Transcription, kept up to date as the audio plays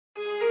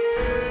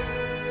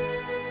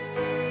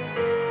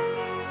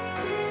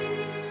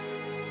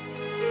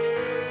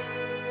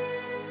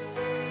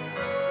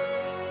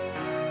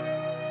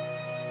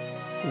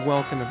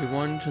Welcome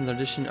everyone to another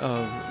edition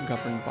of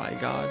Governed by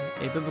God,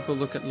 a biblical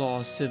look at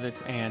law,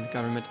 civics, and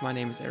government. My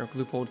name is Eric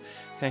Leupold.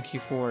 Thank you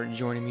for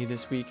joining me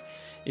this week.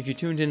 If you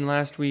tuned in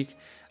last week,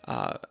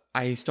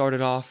 I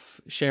started off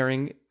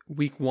sharing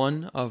week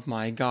 1 of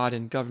my God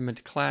and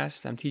Government class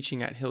that I'm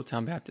teaching at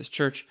Hilltown Baptist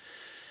Church.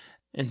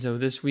 And so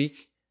this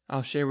week,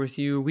 I'll share with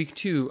you week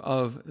 2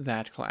 of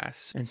that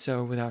class. And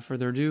so without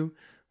further ado,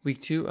 week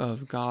 2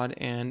 of God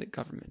and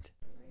Government.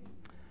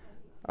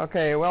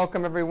 Okay,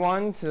 welcome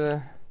everyone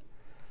to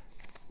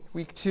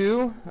week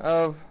 2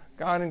 of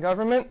God and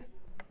Government.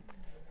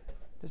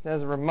 Just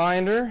as a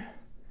reminder,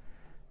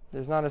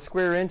 there's not a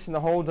square inch in the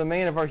whole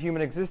domain of our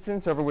human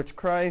existence over which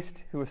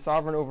Christ, who is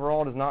sovereign over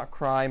all, does not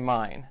cry,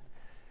 mine.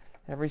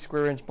 Every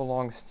square inch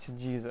belongs to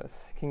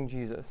Jesus, King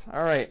Jesus.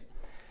 All right.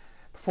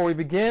 Before we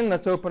begin,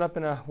 let's open up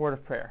in a word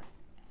of prayer.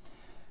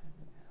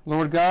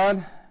 Lord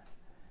God,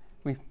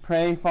 we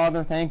pray,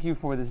 Father, thank you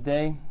for this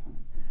day.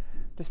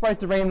 Despite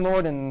the rain,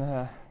 Lord,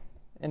 and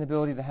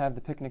inability to have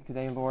the picnic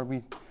today, Lord,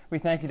 we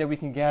thank you that we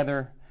can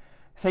gather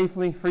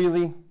safely,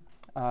 freely,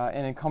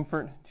 and in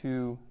comfort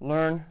to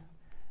learn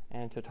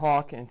and to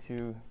talk and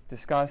to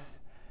discuss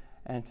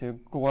and to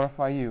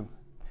glorify you.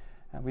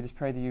 We just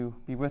pray that you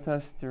be with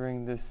us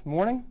during this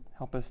morning.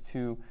 Help us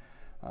to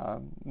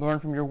learn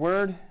from your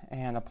word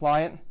and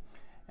apply it.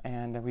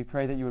 And we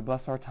pray that you would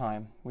bless our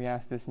time. We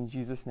ask this in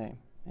Jesus' name.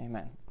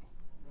 Amen.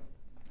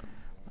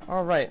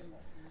 All right.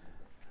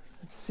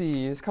 Let's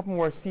see. There's a couple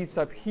more seats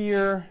up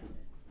here.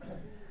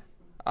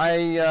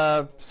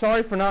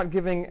 Sorry for not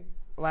giving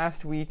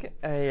last week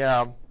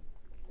a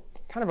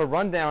kind of a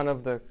rundown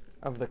of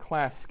the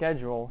class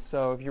schedule.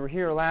 So if you were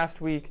here last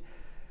week,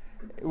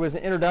 it was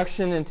an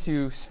introduction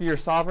into sphere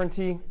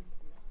sovereignty,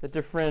 the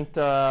different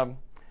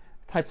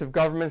types of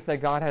governments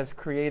that God has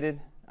created,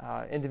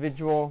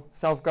 individual,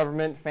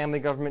 self-government, family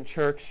government,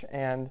 church,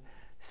 and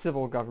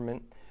civil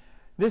government.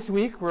 This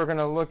week we're going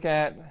to look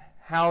at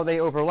how they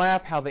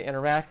overlap, how they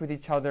interact with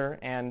each other,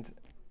 and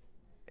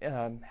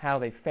how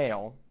they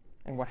fail,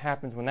 and what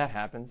happens when that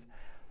happens.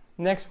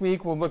 Next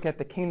week we'll look at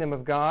the kingdom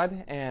of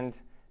God and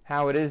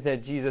how it is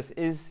that Jesus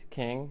is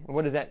king, and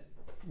what does that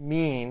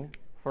mean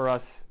for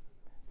us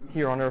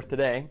here on earth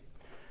today.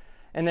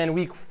 And then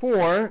week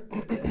 4,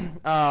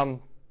 I'm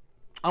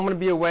going to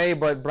be away,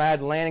 but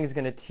Brad Lanning is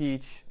going to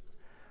teach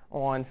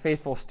on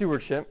faithful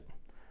stewardship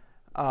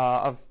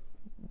of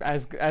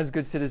as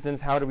good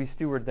citizens. How do we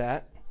steward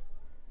that?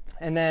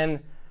 And then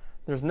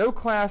there's no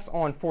class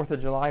on 4th of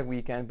July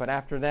weekend, but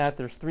after that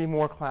there's 3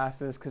 more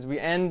classes because we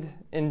end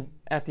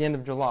at the end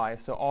of July.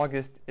 So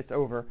August, it's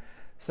over.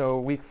 So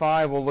week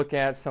 5 we'll look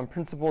at some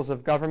principles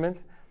of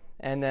government,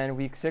 and then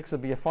week 6 will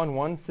be a fun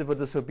one, civil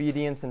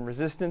disobedience and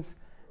resistance.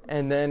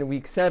 And then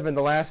week 7,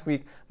 the last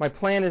week, my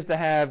plan is to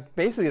have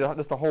basically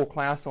just a whole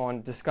class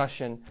on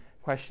discussion,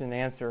 question and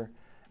answer.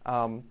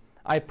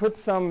 I put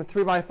some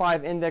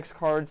 3x5 index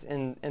cards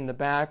in the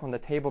back, on the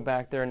table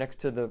back there next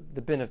to the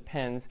bin of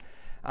pens.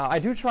 I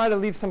do try to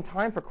leave some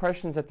time for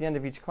questions at the end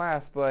of each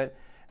class, but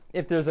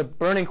if there's a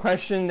burning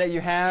question that you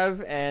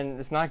have and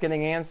it's not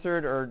getting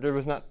answered or there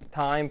was not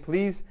time,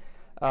 please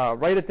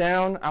write it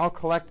down. I'll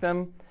collect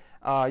them.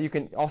 You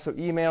can also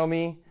email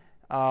me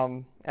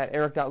at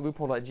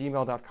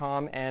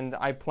eric.leupold@gmail.com, and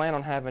I plan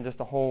on having just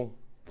a whole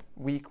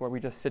week where we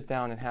just sit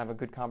down and have a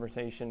good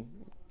conversation,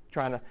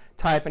 trying to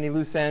tie up any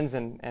loose ends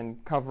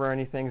and cover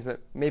any things that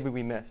maybe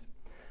we missed.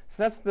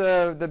 So that's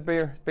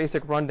the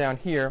basic rundown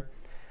here.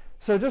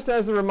 So just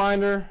as a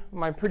reminder,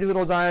 my pretty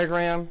little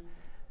diagram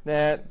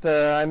that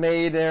I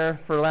made there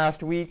for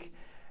last week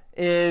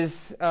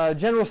is a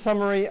general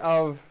summary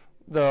of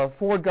the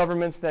 4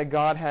 governments that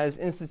God has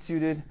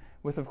instituted,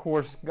 with, of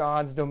course,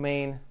 God's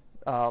domain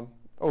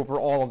over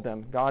all of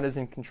them. God is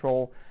in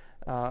control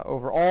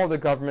over all the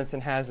governments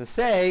and has a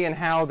say in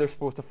how they're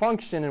supposed to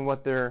function and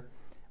what their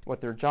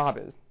job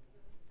is.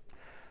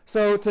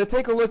 So to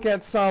take a look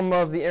at some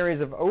of the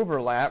areas of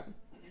overlap,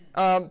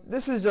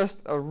 this is just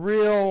a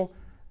real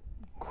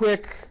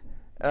quick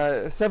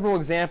several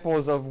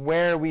examples of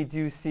where we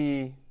do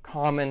see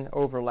common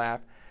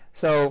overlap.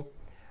 So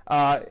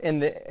in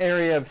the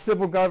area of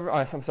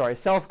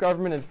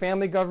self-government and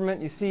family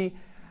government, you see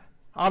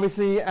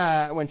obviously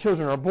when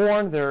children are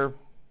born, they're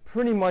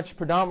pretty much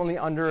predominantly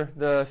under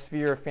the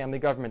sphere of family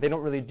government. They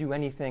don't really do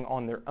anything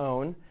on their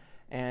own,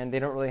 and they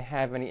don't really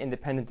have any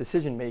independent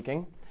decision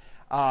making.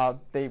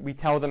 We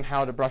tell them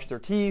how to brush their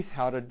teeth,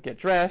 how to get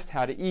dressed,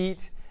 how to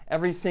eat.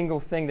 Every single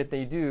thing that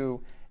they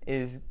do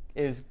is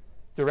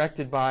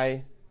directed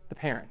by the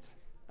parents.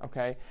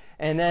 Okay,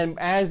 and then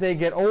as they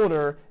get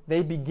older,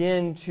 they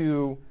begin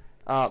to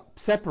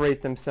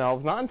separate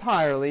themselves, not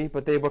entirely,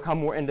 but they become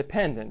more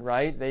independent,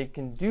 right? They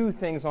can do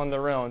things on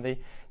their own. They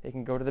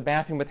can go to the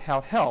bathroom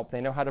without help.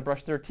 They know how to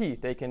brush their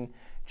teeth. They can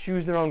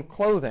choose their own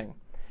clothing.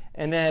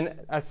 And then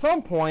at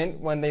some point,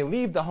 when they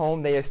leave the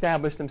home, they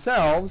establish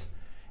themselves,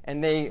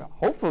 and they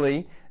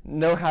hopefully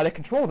know how to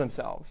control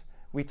themselves.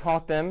 We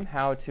taught them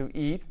how to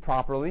eat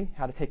properly,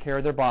 how to take care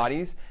of their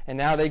bodies, and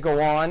now they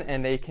go on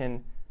and they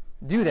can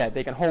do that.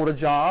 They can hold a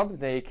job.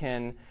 They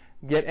can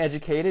get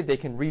educated, they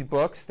can read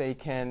books, they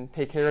can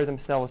take care of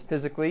themselves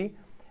physically,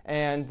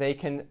 and they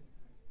can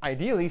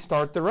ideally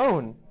start their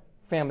own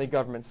family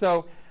government.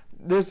 So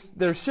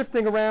they're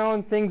shifting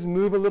around. Things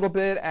move a little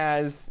bit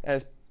as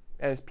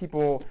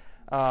people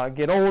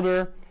get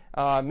older.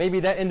 Maybe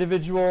that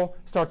individual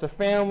starts a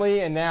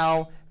family, and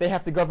now they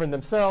have to govern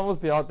themselves.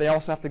 They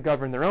also have to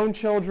govern their own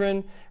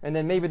children. And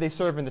then maybe they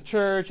serve in the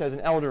church as an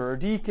elder or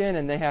deacon,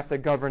 and they have to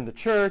govern the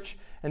church.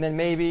 And then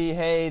maybe,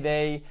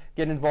 they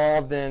get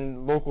involved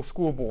in local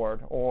school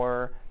board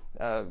or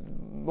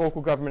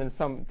local government in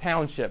some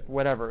township,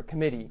 whatever,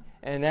 committee.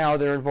 And now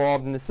they're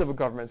involved in the civil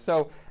government.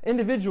 So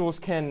individuals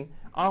can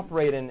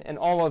operate in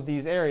all of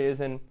these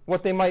areas. And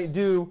what they might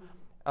do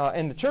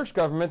in the church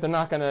government, they're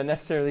not going to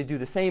necessarily do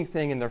the same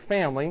thing in their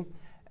family.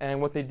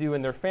 And what they do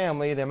in their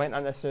family, they might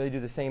not necessarily do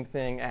the same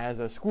thing as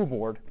a school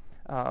board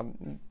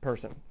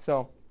person.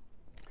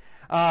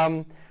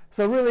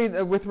 So really,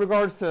 with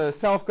regards to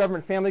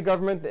self-government, family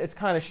government, it's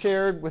kind of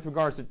shared with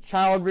regards to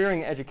child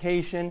rearing,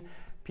 education.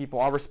 People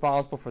are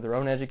responsible for their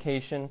own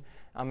education.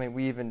 I mean,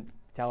 we even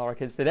tell our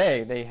kids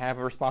today they have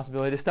a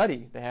responsibility to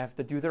study. They have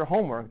to do their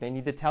homework. They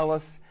need to tell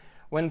us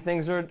when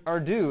things are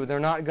due. We're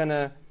not going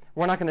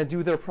to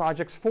do their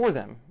projects for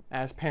them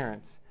as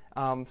parents.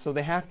 So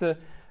they have to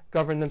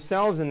govern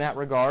themselves in that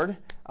regard.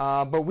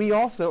 But we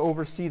also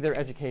oversee their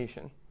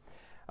education.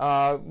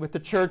 With the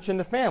church and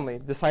the family,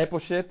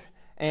 discipleship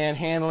and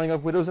handling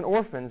of widows and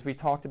orphans. We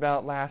talked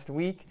about last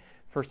week.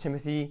 1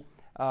 Timothy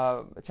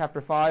chapter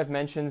 5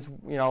 mentions,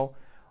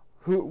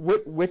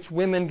 which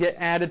women get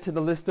added to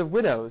the list of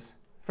widows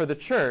for the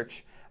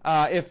church.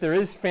 If there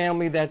is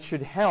family that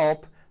should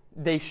help,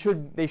 they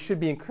should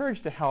be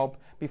encouraged to help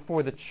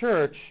before the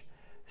church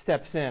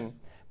steps in.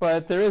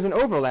 But there is an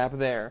overlap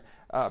there.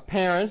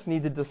 Parents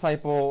need to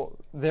disciple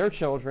their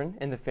children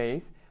in the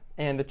faith,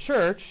 and the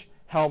church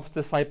helps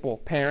disciple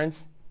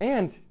parents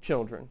and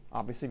children.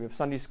 Obviously, we have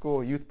Sunday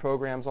school, youth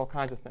programs, all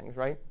kinds of things,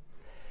 right?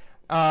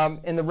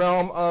 In the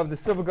realm of the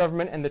civil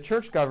government and the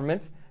church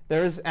government,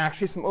 there's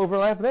actually some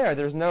overlap there.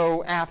 There's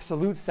no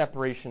absolute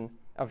separation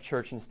of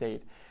church and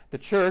state. The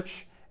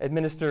church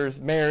administers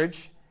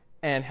marriage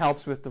and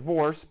helps with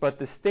divorce, but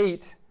the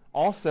state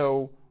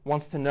also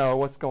wants to know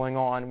what's going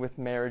on with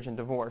marriage and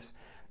divorce.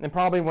 And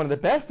probably one of the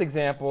best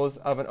examples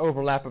of an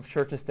overlap of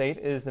church and state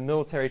is the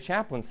military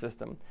chaplain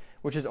system,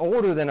 which is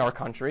older than our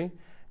country.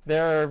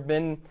 There have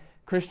been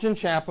Christian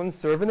chaplains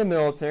serve in the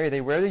military.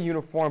 They wear the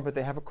uniform, but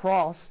they have a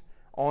cross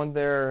on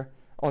their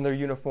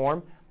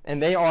uniform,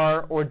 and they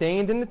are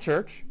ordained in the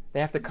church. They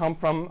have to come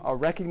from a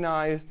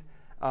recognized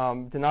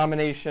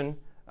denomination,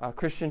 a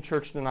Christian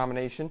church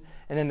denomination,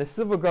 and then the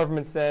civil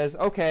government says,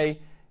 okay,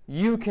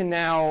 you can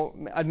now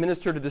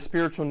administer to the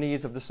spiritual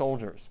needs of the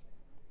soldiers,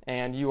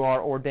 and you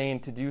are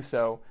ordained to do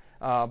so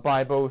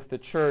by both the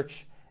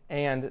church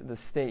and the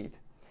state.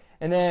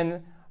 And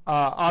then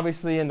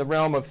obviously in the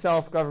realm of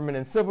self-government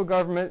and civil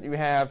government, you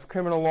have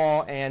criminal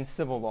law and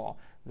civil law.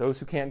 Those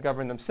who can't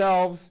govern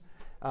themselves,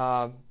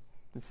 the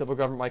civil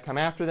government might come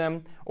after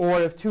them.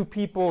 Or if two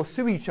people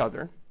sue each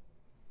other,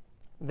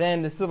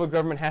 then the civil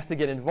government has to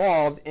get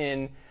involved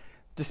in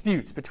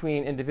disputes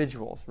between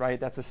individuals, right?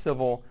 That's a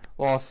civil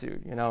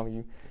lawsuit.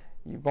 You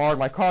borrowed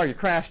my car, you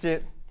crashed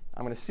it,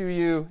 I'm going to sue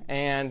you,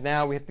 and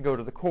now we have to go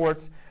to the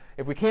courts.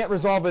 If we can't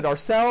resolve it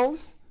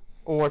ourselves,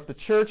 or if the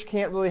church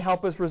can't really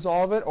help us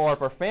resolve it, or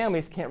if our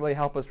families can't really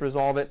help us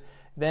resolve it,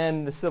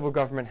 then the civil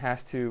government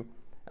has to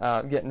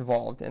get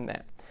involved in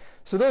that.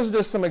 So those are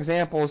just some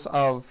examples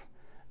of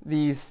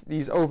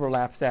these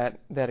overlaps that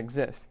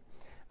exist.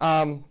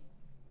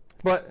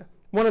 But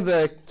one of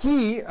the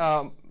key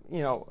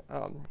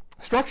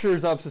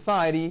structures of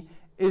society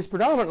is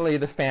predominantly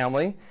the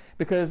family,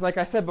 because like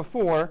I said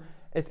before,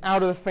 it's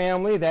out of the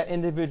family that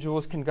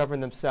individuals can govern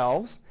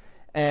themselves,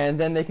 and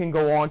then they can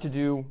go on to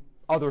do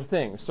other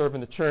things, serve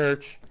in the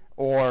church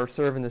or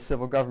serve in the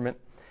civil government.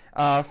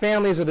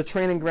 Families are the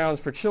training grounds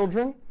for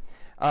children.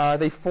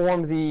 They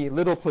form the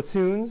little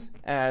platoons,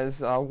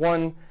 as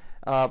one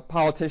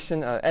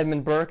politician,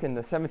 Edmund Burke, in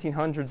the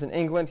 1700s in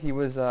England, he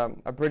was a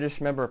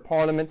British member of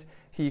Parliament.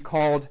 He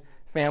called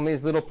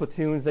families little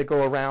platoons that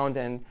go around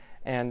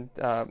and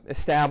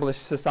establish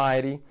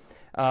society.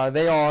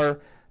 They are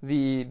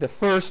the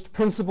first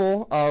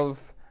principle of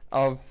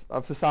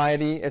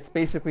society. It's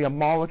basically a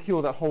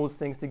molecule that holds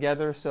things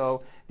together.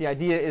 So the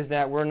idea is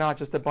that we're not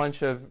just a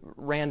bunch of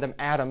random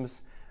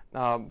atoms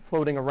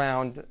floating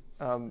around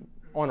on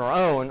our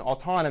own,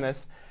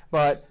 autonomous,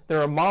 but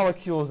there are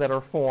molecules that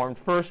are formed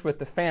first with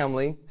the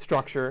family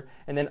structure,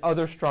 and then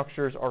other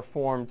structures are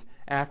formed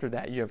after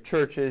that. You have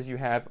churches, you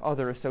have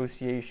other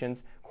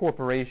associations,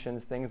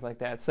 corporations, things like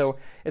that. So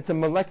it's a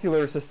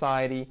molecular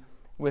society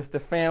with the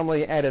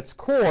family at its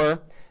core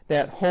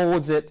that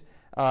holds it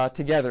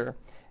together.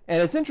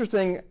 And it's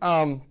interesting,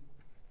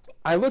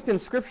 I looked in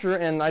Scripture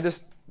and I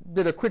just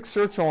did a quick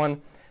search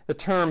on the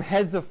term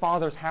heads of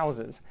fathers'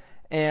 houses.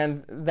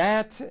 And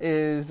that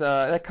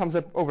comes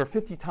up over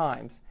 50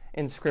 times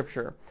in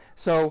Scripture.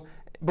 So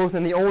both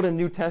in the Old and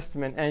New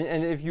Testament.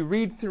 And if you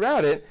read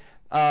throughout it,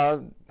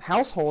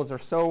 households are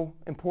so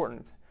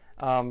important.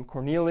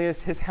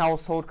 Cornelius, his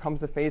household comes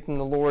to faith in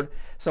the Lord.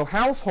 So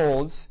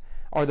households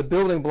are the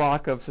building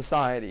block of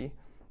society.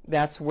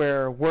 That's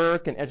where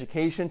work and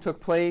education took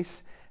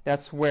place.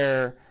 That's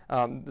where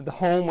the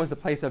home was the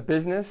place of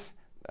business.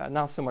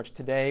 Not so much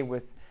today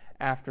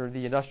after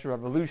the Industrial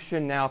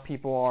Revolution. Now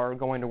people are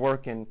going to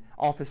work in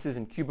offices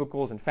and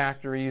cubicles and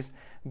factories.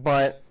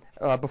 But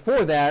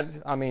before that,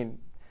 I mean,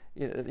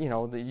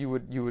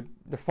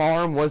 the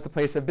farm was the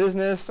place of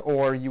business,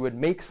 or you would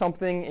make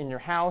something in your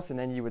house and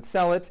then you would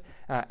sell it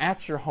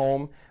at your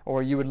home,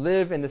 or you would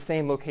live in the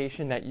same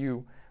location that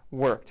you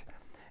worked.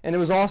 And it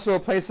was also a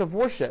place of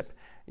worship.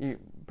 You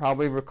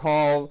probably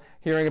recall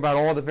hearing about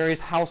all the various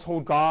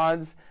household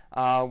gods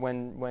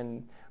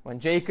when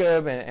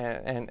Jacob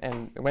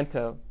and went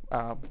to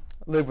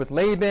live with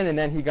Laban, and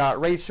then he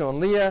got Rachel and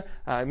Leah,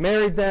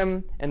 married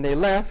them, and they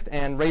left,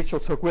 and Rachel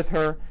took with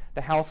her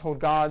the household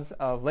gods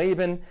of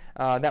Laban.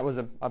 That was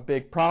a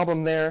big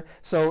problem there.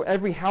 So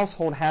every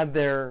household had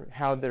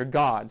their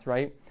gods,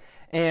 right?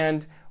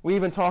 And we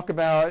even talk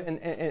about,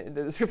 and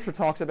the Scripture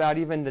talks about,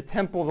 even the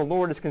temple of the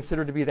Lord is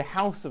considered to be the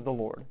house of the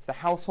Lord. It's the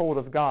household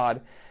of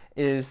God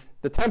is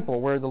the temple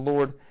where the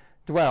Lord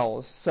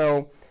dwells.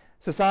 So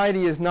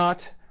society is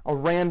not a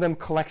random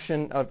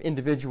collection of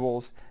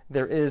individuals.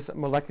 There is a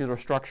molecular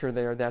structure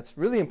there that's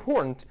really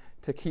important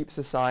to keep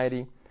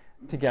society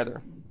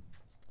together.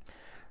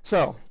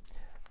 So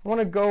I want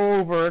to go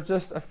over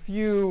just a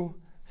few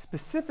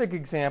specific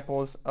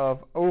examples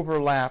of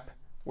overlap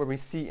where we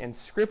see in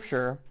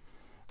Scripture.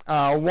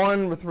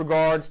 One with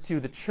regards to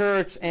the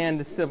church and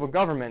the civil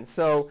government.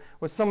 So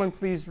would someone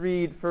please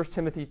read 1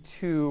 Timothy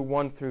 2,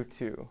 1 through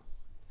 2?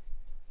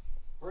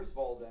 First of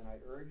all, then, I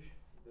urge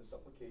the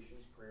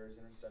supplications, prayers,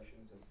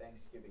 intercessions, and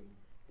thanksgiving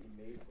be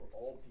made for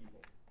all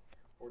people,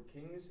 for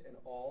kings and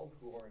all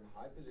who are in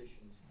high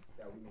positions,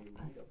 that we may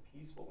lead a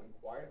peaceful and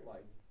quiet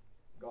life,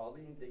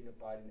 godly and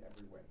dignified in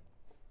every way.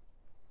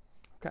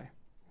 Okay.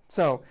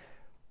 So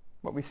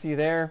what we see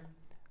there,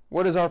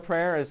 what is our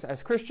prayer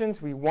as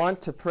Christians? We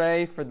want to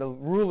pray for the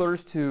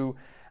rulers to,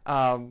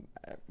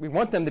 we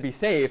want them to be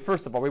saved,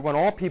 first of all. We want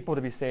all people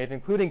to be saved,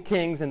 including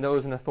kings and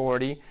those in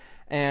authority.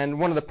 And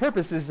one of the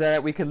purposes is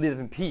that we could live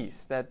in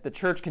peace, that the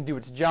church can do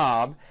its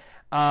job,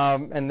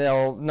 and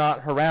they'll not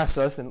harass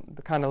us and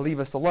kind of leave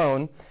us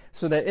alone,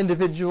 so that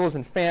individuals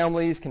and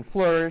families can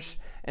flourish,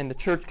 and the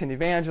church can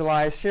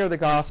evangelize, share the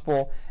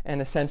gospel,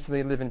 and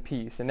essentially live in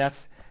peace. And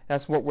that's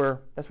what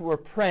we're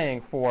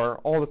praying for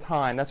all the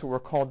time. That's what we're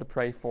called to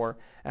pray for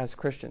as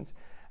Christians.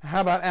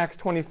 How about Acts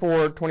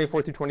 24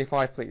 through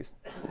 25, please?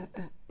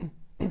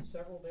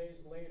 Several days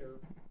later,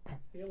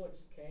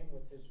 Felix came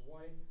with his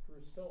wife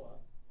Drusilla,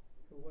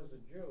 who was a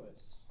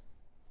Jewess.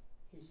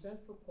 He sent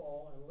for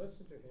Paul and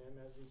listened to him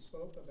as he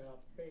spoke about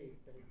faith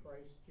in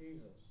Christ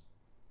Jesus.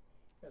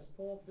 As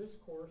Paul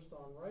discoursed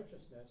on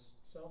righteousness,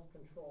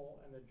 self-control,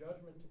 and the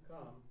judgment to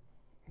come,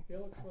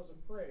 Felix was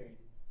afraid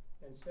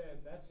and said,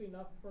 "That's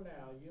enough for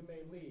now. You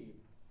may leave.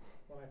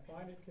 When I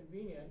find it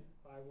convenient,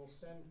 I will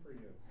send for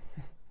you."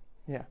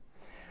 Yeah.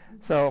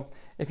 So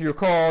if you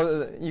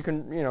recall, you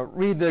can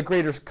read the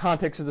greater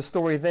context of the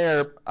story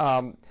there.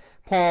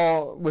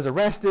 Paul was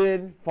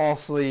arrested,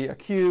 falsely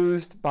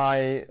accused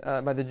by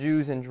the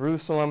Jews in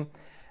Jerusalem.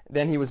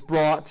 Then he was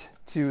brought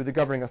to the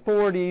governing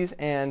authorities,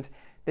 and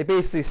they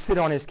basically sit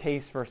on his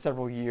case for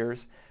several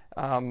years.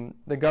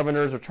 The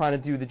governors are trying to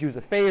do the Jews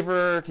a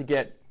favor to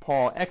get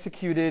Paul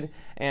executed,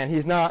 and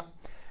he's not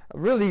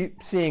really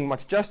seeing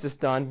much justice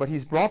done, but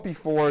he's brought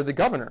before the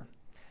governor.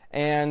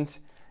 And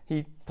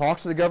he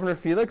talks to the governor,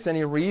 Felix, and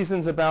he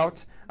reasons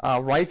about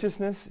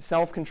righteousness,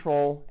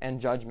 self-control,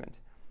 and judgment.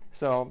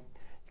 So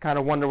you kind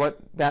of wonder what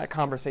that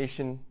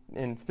conversation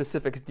in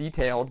specifics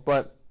detailed,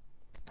 but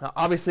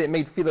obviously it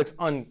made Felix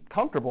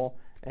uncomfortable,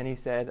 and he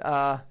said,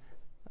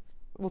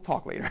 we'll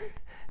talk later.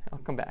 I'll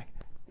come back.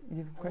 You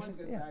have a question? I want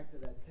to go back to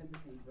that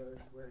Timothy verse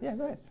where it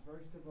says,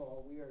 first of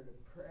all, we are to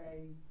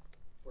pray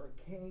for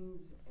kings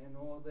and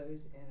all those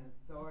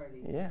in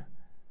authority. Yeah.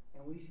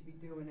 And we should be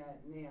doing that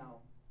now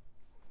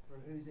for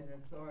who's in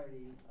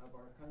authority of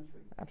our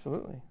country.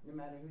 Absolutely. No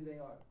matter who they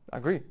are.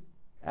 Agree.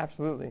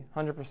 Absolutely.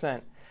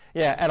 100%.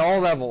 Yeah, at all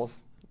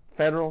levels,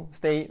 federal,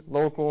 state,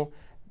 local,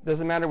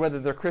 doesn't matter whether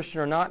they're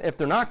Christian or not. If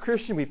they're not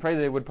Christian, we pray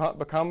they would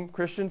become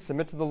Christians,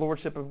 submit to the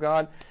lordship of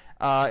God.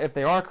 If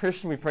they are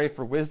Christian, we pray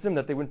for wisdom,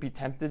 that they wouldn't be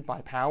tempted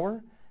by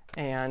power.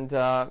 And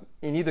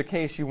in either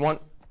case, you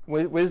want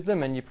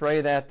wisdom, and you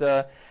pray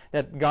that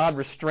God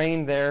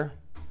restrain their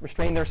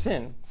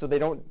sin, so they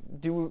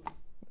don't do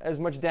as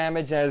much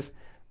damage as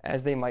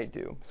they might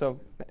do.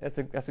 So that's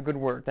a good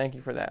word. Thank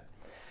you for that.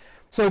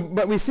 So,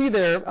 but we see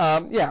there,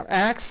 in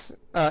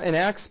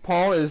Acts,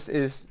 Paul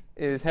has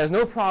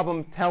no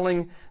problem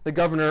telling the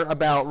governor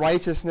about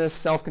righteousness,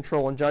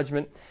 self-control, and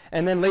judgment.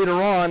 And then later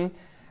on,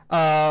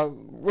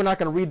 we're not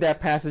going to read that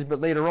passage, but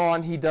later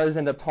on he does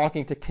end up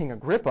talking to King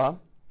Agrippa,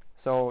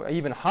 so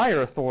even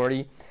higher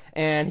authority,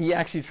 and he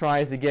actually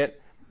tries to get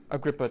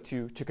Agrippa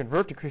to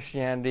convert to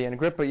Christianity, and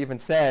Agrippa even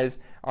says,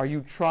 "Are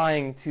you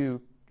trying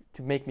to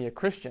make me a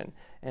Christian.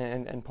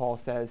 And Paul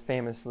says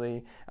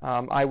famously,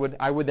 I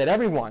would that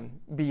everyone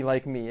be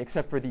like me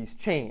except for these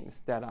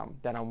chains that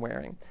I'm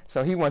wearing.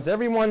 So he wants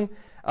everyone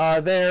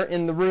there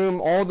in the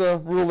room, all the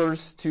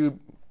rulers, to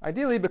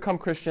ideally become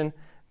Christian,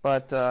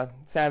 but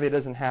sadly it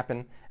doesn't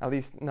happen, at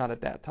least not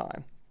at that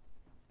time.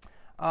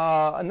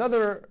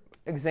 Another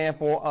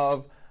example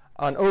of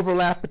an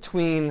overlap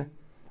between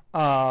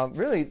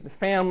really the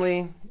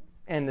family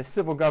and the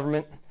civil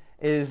government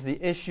is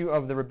the issue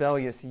of the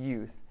rebellious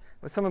youth.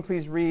 Would someone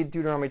please read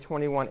Deuteronomy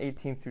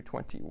 21:18 through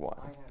 21?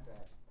 I have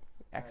that.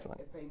 Excellent.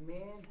 If a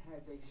man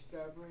has a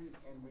stubborn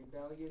and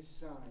rebellious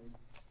son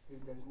who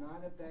does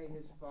not obey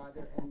his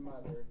father and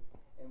mother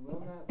and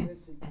will not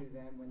listen to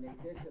them when they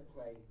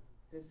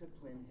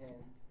discipline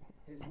him,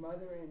 his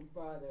mother and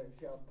father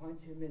shall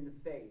punch him in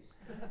the face.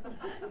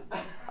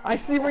 I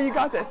see where you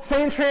got that.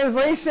 Same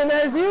translation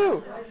as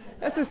you.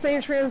 That's the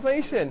same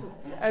translation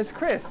as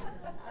Chris.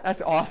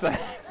 That's awesome.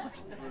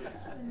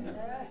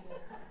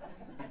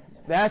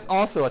 That's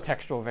also a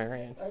textual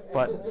variant,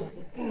 but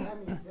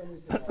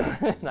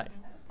nice.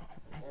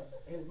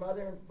 His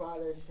mother and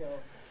father shall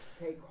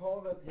take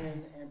hold of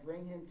him and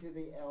bring him to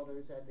the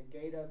elders at the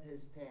gate of his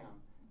town.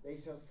 They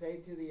shall say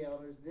to the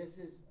elders,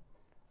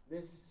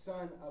 This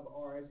son of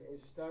ours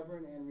is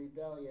stubborn and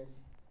rebellious.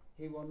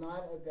 He will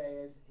not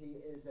obey us. He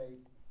is a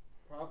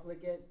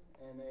profligate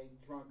and a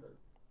drunkard.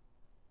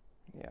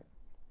 Yeah.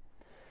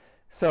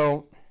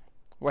 So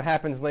what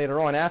happens later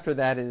on after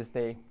that is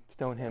they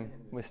stone him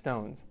with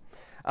stones.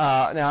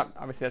 Now,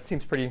 obviously, that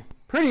seems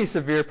pretty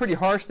severe, pretty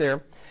harsh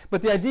there.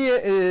 But the idea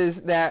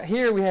is that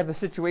here we have a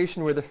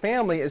situation where the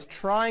family is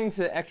trying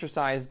to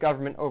exercise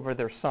government over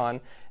their son,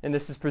 and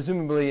this is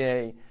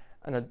presumably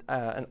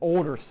an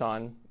older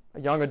son, a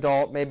young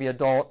adult, maybe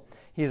adult.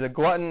 He's a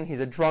glutton,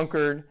 he's a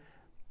drunkard,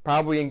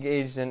 probably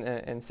engaged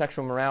in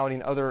sexual immorality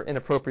and other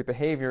inappropriate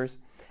behaviors,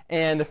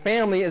 and the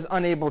family is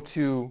unable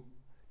to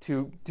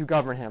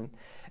govern him.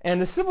 And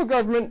the civil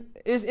government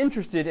is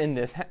interested in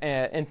this,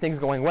 in things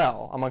going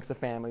well amongst the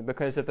family,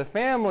 because if the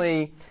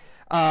family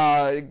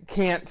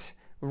can't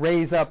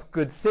raise up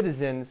good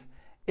citizens,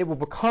 it will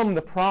become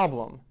the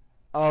problem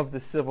of the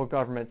civil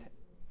government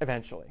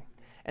eventually.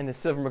 And the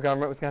civil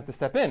government was going to have to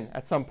step in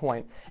at some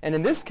point. And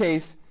in this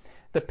case,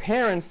 the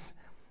parents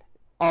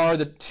are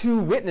the two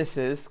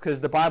witnesses, because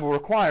the Bible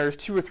requires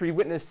 2 or 3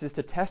 witnesses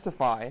to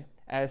testify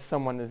as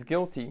someone is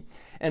guilty.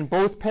 And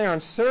both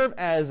parents serve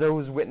as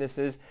those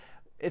witnesses.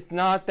 It's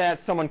not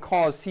that someone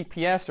calls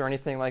CPS or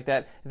anything like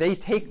that. They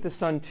take the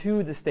son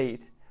to the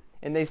state,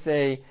 and they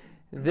say,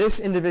 this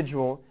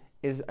individual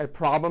is a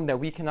problem that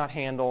we cannot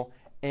handle,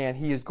 and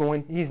he's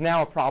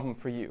now a problem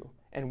for you.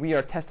 And we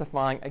are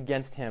testifying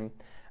against him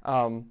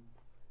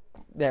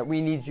that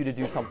we need you to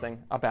do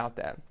something about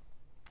that.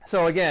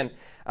 So again,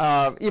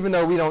 even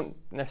though we don't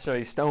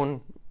necessarily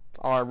stone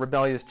our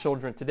rebellious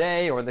children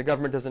today, or the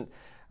government doesn't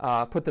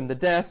put them to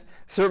death,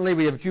 certainly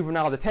we have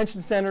juvenile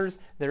detention centers.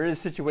 There is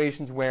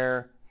situations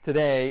where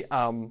today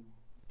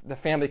the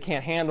family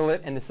can't handle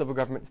it and the civil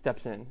government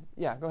steps in.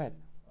 Yeah, go ahead.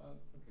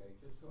 Okay,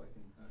 just so I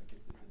can kind of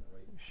get this in the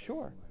right place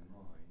Sure. in my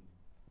mind.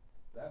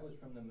 That was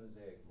from the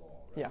Mosaic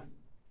Law, right? Yeah.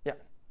 Yeah.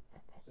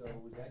 So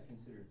was that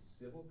considered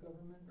civil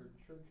government or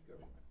church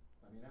government?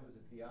 I mean, that was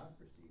a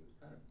theocracy. It was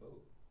kind of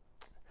both.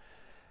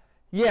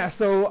 Yeah,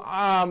 so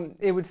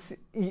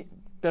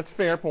that's a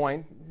fair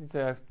point. It's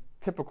a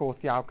typical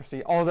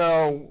theocracy.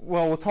 Although,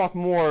 well, we'll talk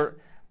more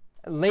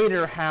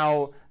later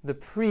how the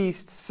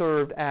priests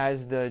served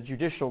as the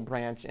judicial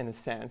branch in a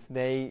sense.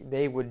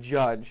 They would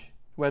judge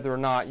whether or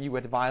not you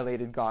had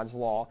violated God's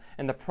law.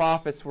 And the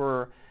prophets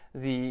were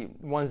the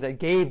ones that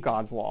gave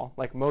God's law.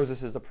 Like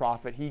Moses is the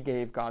prophet. He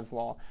gave God's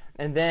law.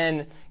 And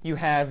then you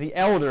have the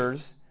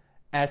elders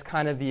as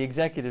kind of the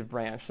executive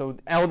branch. So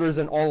elders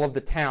in all of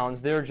the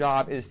towns, their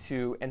job is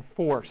to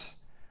enforce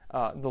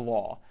the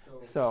law.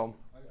 So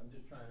I'm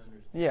just trying to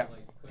understand. Yeah.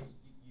 Like, because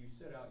you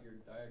set out your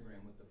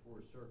diagram with the 4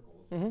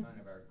 circles, Mhm.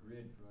 kind of our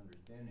grid for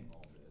understanding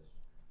all this.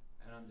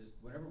 And I'm just,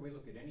 whenever we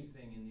look at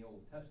anything in the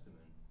Old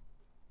Testament,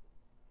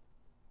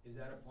 is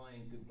that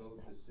applying to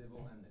both the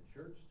civil and the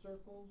church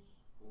circles,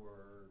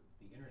 or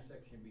the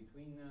intersection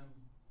between them?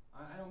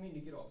 I don't mean to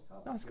get off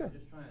topic. No, that's good. I'm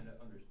just trying to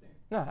understand.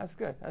 No, that's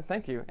good.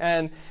 Thank you.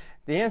 And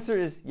the answer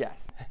is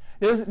yes.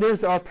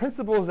 There are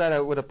principles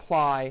that would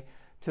apply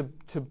to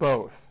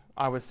both,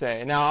 I would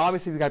say. Now,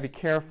 obviously, we've got to be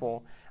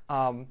careful.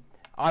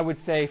 I would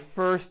say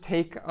first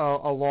take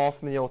a law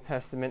from the Old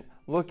Testament,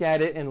 look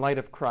at it in light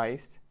of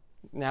Christ.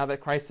 Now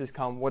that Christ has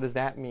come, what does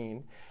that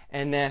mean?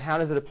 And then how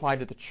does it apply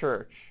to the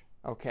church?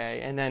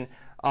 Okay, and then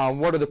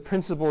what are the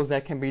principles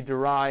that can be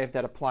derived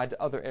that apply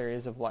to other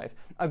areas of life?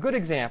 A good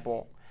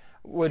example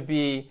would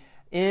be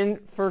in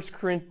 1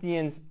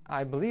 Corinthians,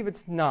 I believe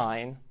it's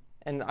 9,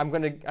 and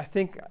I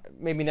think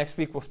maybe next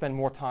week we'll spend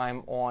more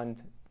time on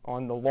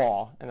the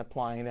law and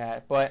applying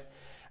that. But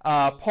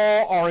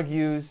Paul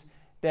argues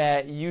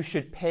that you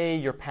should pay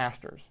your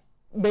pastors.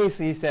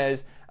 Basically, he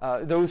says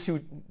those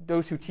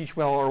who teach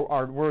well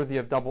are worthy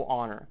of double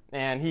honor,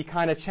 and he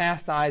kind of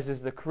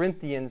chastises the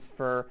Corinthians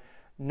for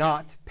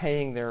not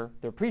paying their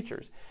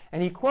preachers.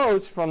 And he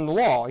quotes from the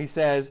law. He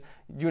says,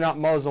 do not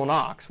muzzle an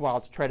ox while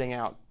it's treading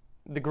out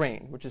the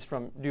grain, which is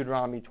from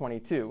Deuteronomy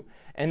 22.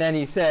 And then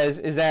he says,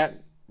 is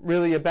that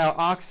really about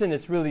oxen?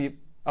 It's really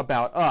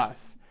about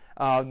us.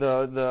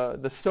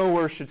 The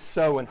sower should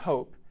sow in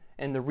hope,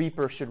 and the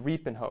reaper should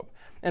reap in hope.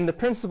 And the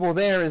principle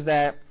there is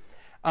that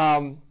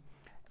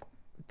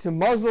to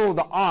muzzle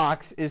the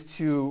ox is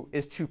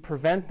to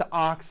prevent the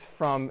ox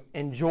from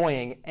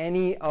enjoying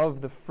any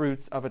of the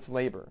fruits of its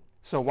labor.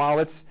 So while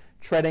it's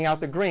treading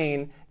out the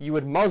grain, you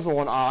would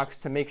muzzle an ox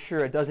to make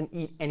sure it doesn't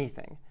eat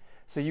anything,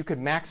 so you could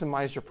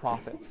maximize your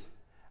profits.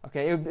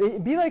 Okay,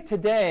 it'd be like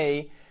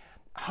today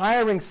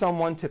hiring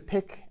someone to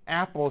pick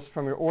apples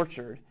from your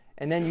orchard,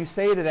 and then you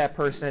say to that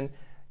person,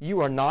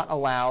 you are not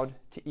allowed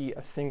to eat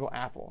a single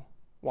apple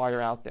while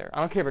you're out there. I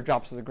don't care if it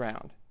drops to the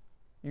ground.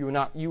 You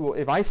will.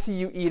 If I see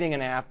you eating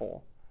an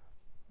apple,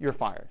 you're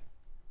fired.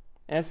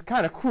 And it's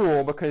kind of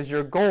cruel because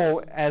your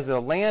goal as a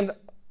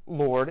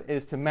landlord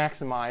is to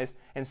maximize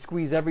and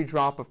squeeze every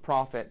drop of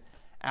profit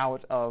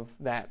out of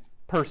that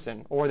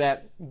person or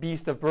that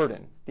beast of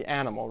burden, the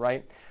animal,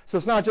 right? So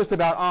it's not just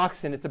about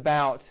oxen. It's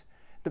about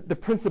the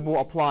principle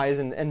applies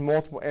in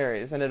multiple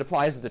areas, and it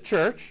applies to the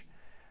church.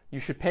 You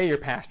should pay your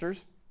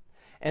pastors,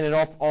 and it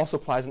also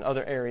applies in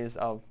other areas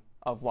of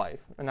life.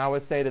 And I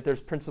would say that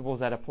there's principles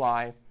that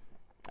apply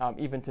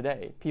even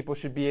today. People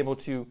should be able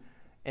to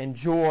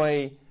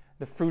enjoy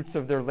the fruits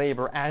of their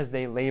labor as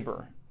they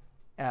labor,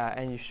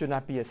 and you should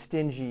not be a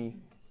stingy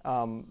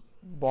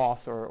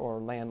boss or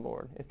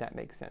landlord, if that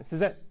makes sense. Does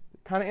that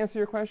kind of answer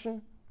your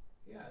question?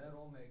 Yeah, that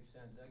all makes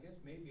sense. I guess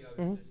maybe I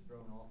was just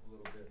thrown off a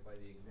little bit by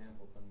the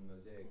example from the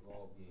Mosaic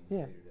Law being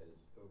stated as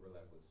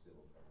overlap with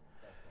civil government.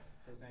 That's all.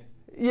 So thank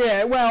you.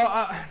 Yeah,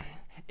 well,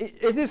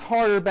 it is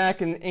harder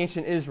back in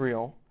ancient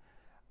Israel.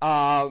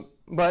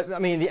 But I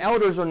mean, the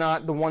elders are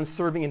not the ones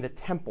serving in the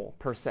temple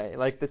per se.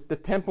 Like the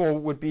temple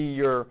would be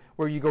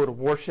where you go to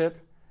worship.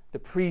 The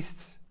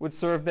priests would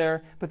serve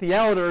there, but the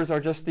elders are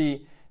just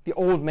the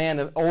old men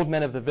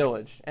of the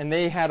village, and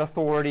they had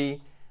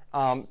authority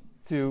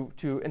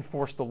to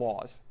enforce the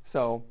laws.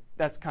 So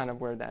that's kind of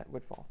where that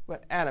would fall.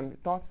 But Adam,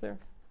 thoughts there?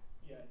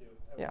 Yeah, I do.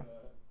 I have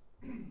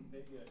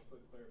maybe a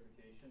quick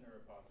clarification or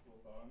a possible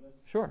thought on this.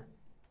 Sure.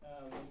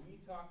 When we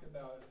talk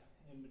about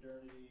in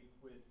modernity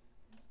with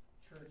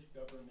church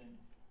government,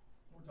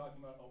 we're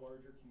talking about a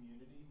larger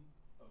community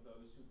of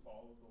those who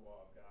follow the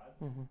law of God.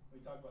 Mm-hmm. When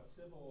we talk about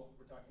civil,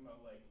 we're talking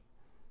about like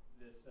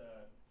this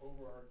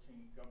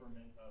overarching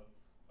government of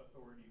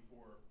authority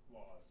for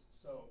laws.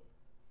 So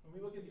when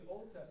we look at the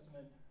Old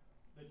Testament,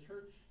 the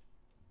church,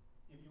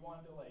 if you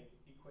wanted to like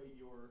equate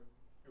your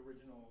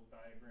original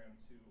diagram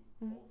to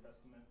Old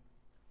Testament,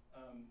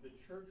 the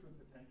church would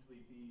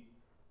potentially be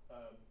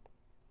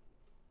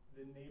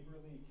the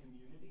neighborly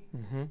community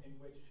in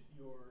which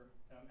you're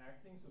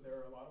acting. So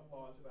there are a lot of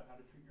laws about how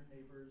to treat your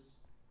neighbors,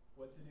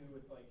 what to do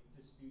with like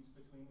disputes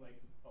between like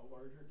a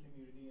larger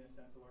community, in a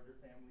sense, a larger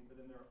family. But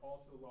then there are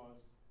also laws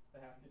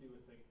that have to do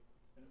with like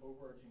an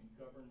overarching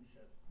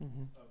governorship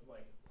of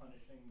like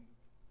punishing,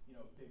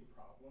 big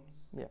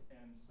problems. Yeah.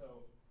 And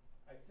so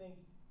I think,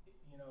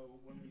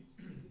 when we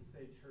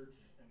say church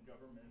and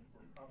government,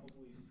 we're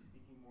probably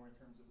speaking more in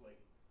terms of like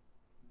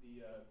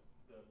the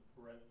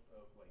breadth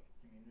of like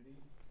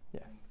community.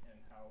 Yes. And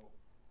how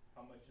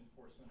much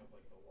enforcement of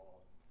like the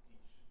law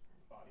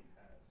each body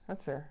has.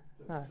 That's fair.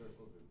 So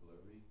circles are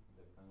blurry. Is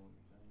that kind of what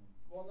you're saying?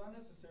 Well, not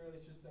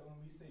necessarily. It's just that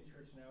when we say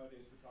church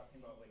nowadays, we're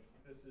talking about like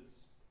this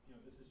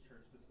is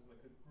church. This is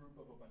like a group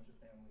of a bunch of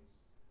families.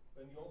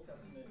 But in the Old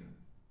Testament,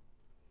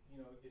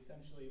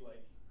 essentially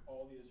like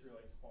all the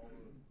Israelites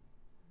followed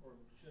or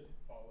should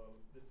follow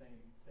the same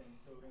thing.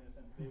 So in a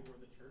sense, they were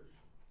the church.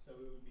 So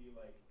it would be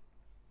like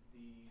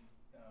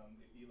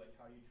it'd be like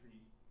how you treat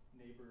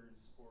neighbors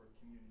or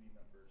community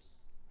members,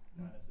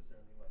 not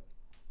necessarily like,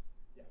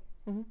 yeah.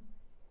 Mm-hmm.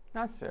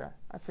 That's fair.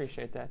 I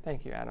appreciate that.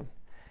 Thank you, Adam.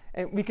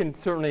 And we can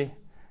certainly,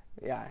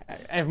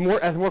 as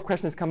more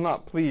questions come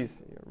up,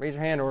 please raise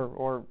your hand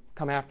or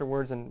come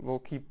afterwards, and we'll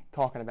keep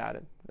talking about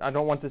it. I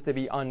don't want this to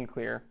be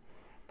unclear.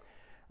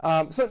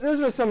 So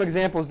those are some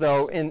examples,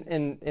 though,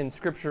 in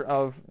Scripture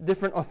of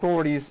different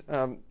authorities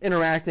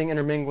interacting,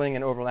 intermingling,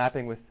 and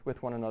overlapping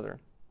with one another.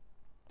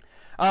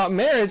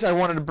 Marriage, I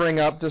wanted to bring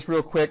up just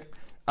real quick,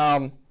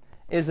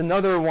 is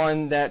another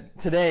one that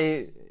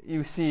today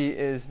you see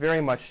is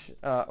very much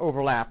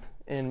overlap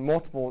in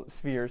multiple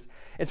spheres.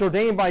 It's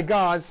ordained by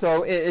God,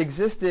 so it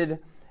existed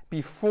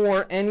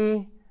before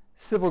any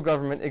civil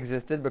government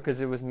existed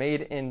because it was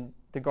made in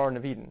the Garden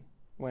of Eden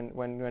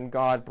when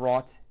God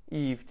brought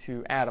Eve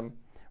to Adam,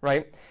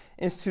 right?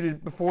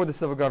 Instituted before the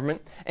civil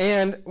government.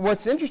 And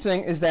what's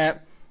interesting is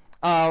that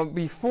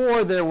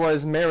before there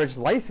was marriage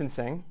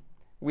licensing,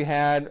 we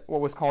had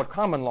what was called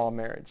common law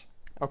marriage,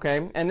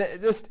 okay? And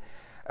just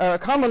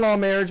common law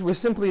marriage was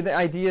simply the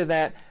idea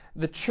that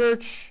the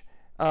church,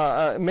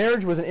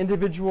 marriage was an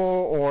individual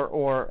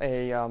or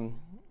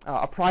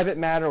a private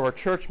matter or a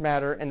church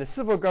matter, and the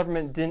civil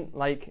government didn't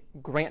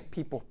grant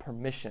people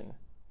permission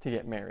to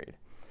get married.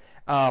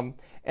 And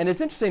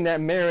it's interesting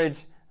that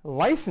marriage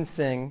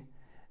licensing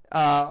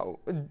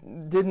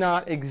did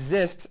not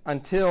exist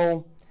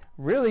until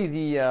really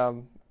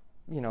the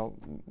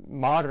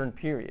modern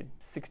period,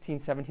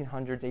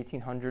 1700s,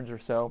 1800s or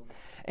so.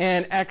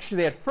 And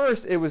actually, at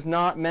first, it was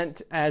not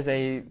meant as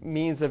a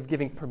means of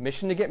giving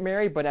permission to get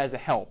married, but as a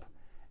help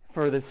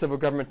for the civil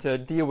government to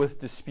deal with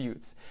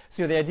disputes.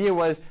 So the idea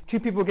was two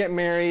people get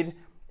married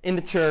in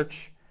the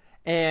church,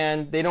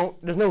 and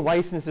there's no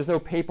license, there's no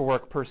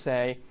paperwork per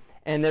se,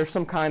 and there's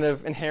some kind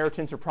of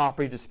inheritance or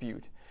property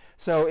dispute.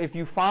 So if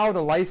you filed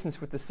a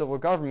license with the civil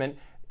government,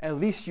 at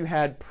least you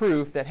had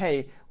proof that,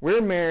 hey,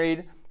 we're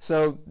married,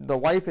 so the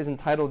wife is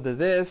entitled to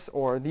this,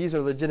 or these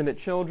are legitimate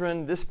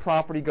children, this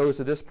property goes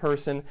to this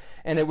person,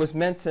 and it was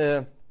meant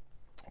to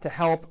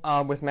help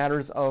with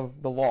matters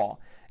of the law.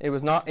 It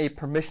was not a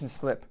permission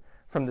slip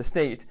from the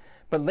state.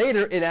 But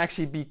later it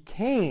actually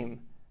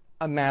became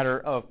a matter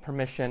of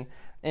permission,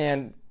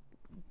 and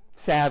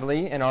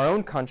sadly, in our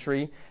own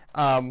country,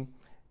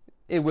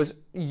 it was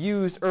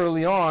used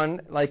early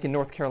on, like in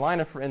North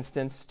Carolina, for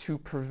instance, to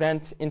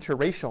prevent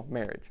interracial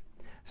marriage.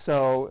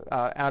 So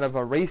out of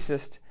a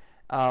racist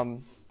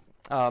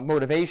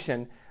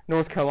motivation,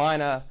 North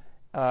Carolina,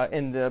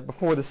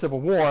 before the Civil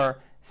War,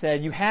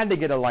 said you had to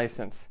get a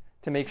license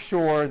to make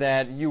sure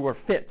that you were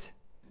fit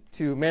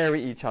to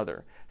marry each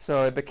other.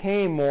 So it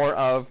became more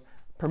of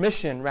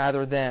permission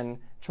rather than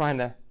trying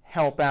to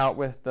help out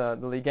with the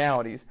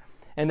legalities.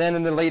 And then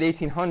in the late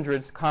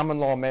 1800s, common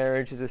law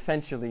marriage is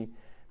essentially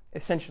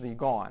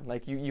gone.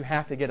 Like you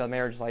have to get a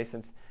marriage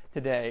license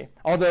today.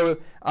 Although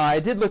I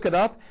did look it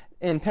up,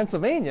 in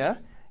Pennsylvania,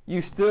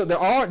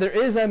 there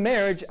is a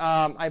marriage.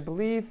 I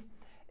believe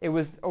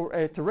it's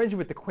originated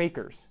with the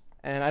Quakers,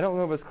 and I don't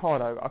know if it's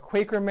called a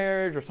Quaker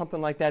marriage or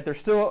something like that. There's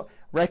still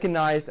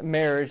recognized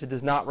marriage that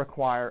does not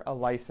require a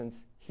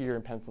license here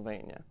in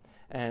Pennsylvania,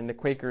 and the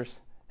Quakers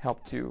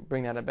helped to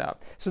bring that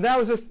about. So that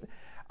was just,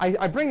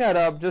 I bring that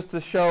up just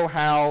to show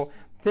how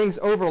things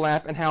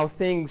overlap and how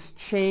things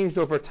changed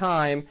over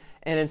time,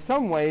 and in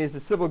some ways the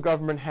civil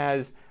government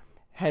has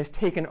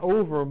taken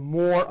over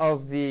more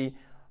of the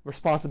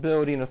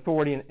responsibility and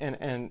authority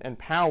and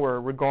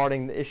power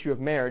regarding the issue of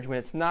marriage when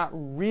it's not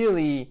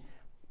really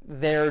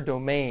their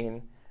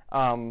domain.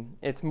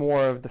 It's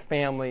more of the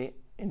family,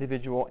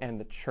 individual, and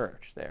the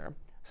church there.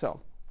 So,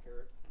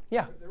 Eric,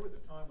 yeah. There was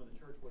a time when the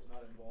church was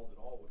not involved at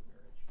all with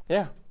marriage.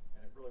 Yeah.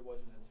 And it really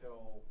wasn't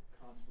until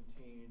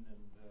Constantine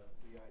and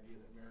the idea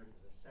that marriage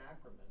is a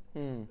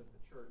sacrament that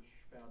the church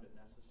found it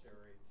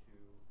necessary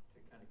to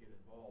kind of get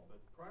involved. But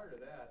prior to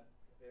that,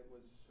 it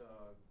was,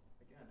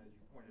 again, as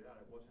you pointed out,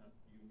 it wasn't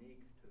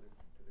unique to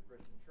the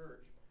Christian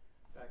church.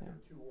 In fact, there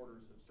are two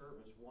orders of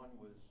service. One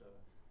was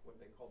what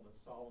they called the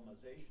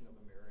solemnization of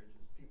a marriage.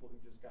 It's people who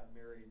just got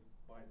married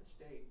by the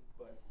state,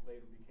 but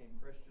later became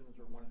Christians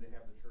or wanted to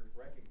have the church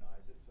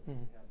recognize it, so they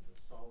have the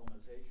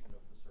solemnization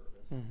of the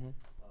service.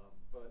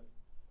 But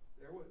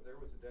there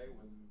was a day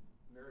when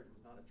marriage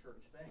was not a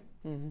church thing,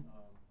 and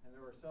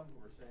there were some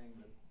who were saying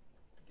that,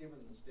 given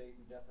the state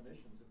and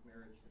definitions of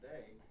marriage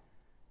today,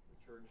 the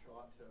church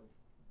ought to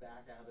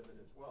back out of it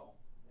as well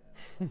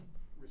and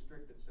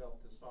restrict itself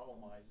to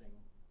solemnizing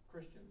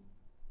Christian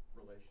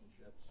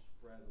relationships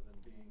rather than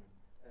being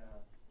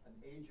an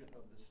agent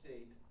of the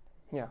state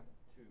to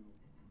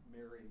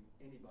marry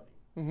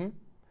anybody.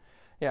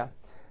 Yeah.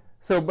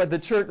 So, but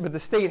the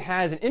state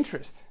has an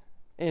interest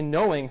in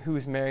knowing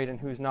who's married and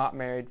who's not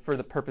married for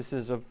the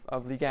purposes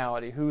of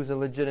legality, who's a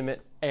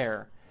legitimate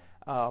heir,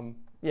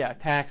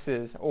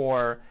 taxes,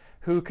 or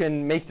who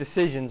can make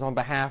decisions on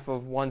behalf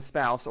of one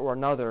spouse or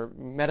another,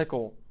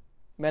 medical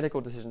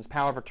decisions,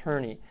 power of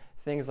attorney,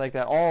 things like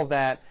that. All of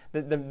that,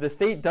 the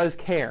state does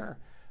care,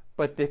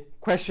 but the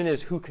question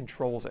is who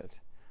controls it.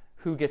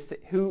 Do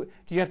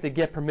you have to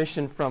get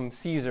permission from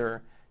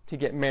Caesar to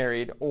get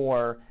married,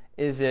 or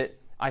is it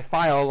I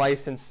file a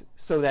license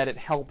so that it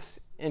helps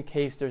in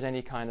case there's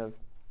any kind of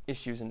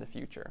issues in the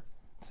future?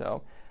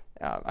 So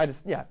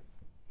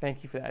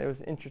thank you for that. It was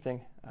an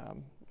interesting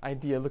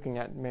idea looking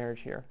at marriage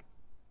here.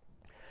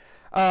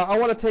 I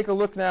want to take a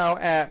look now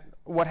at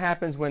what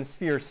happens when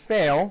spheres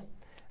fail.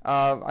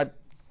 I'm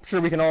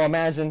sure we can all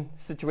imagine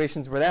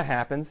situations where that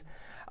happens.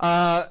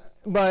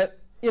 But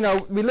we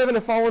live in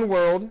a fallen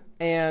world,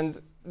 and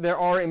there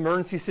are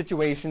emergency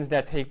situations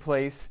that take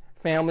place.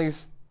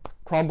 Families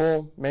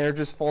crumble,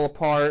 marriages fall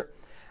apart.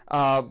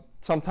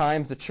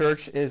 Sometimes the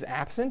church is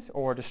absent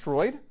or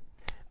destroyed.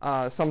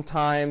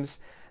 Sometimes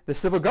the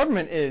civil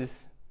government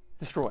is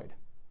destroyed,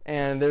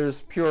 and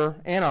there's pure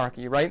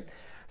anarchy, right?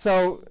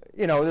 So,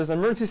 there's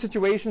emergency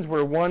situations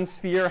where one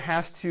sphere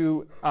has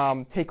to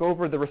take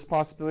over the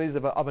responsibilities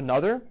of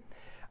another.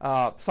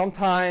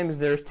 Sometimes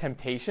there's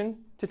temptation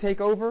to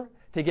take over,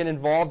 to get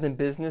involved in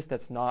business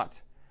that's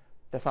not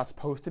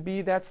supposed to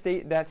be that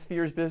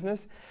sphere's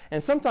business.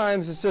 And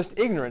sometimes it's just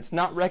ignorance,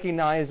 not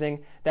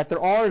recognizing that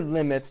there are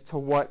limits to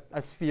what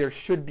a sphere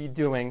should be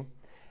doing,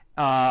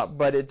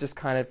 but it just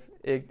kind of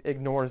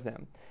ignores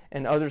them.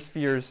 And other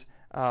spheres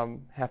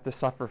have to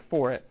suffer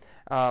for it.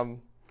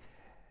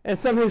 And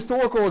some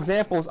historical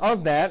examples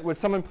of that, would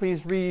someone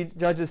please read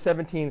Judges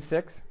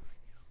 17:6?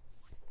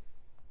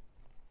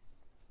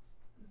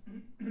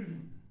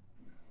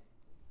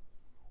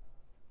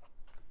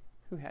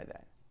 Who had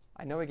that?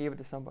 I know I gave it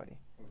to somebody.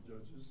 Of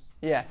Judges?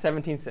 Yeah,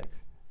 17:6.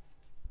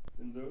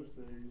 In those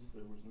days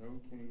there was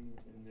no king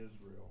in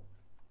Israel.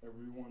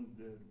 Everyone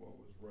did what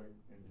was right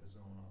in his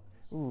own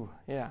eyes. Ooh,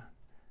 yeah.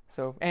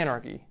 So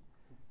anarchy,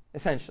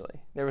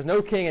 essentially. There was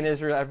no king in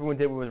Israel. Everyone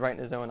did what was right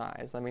in his own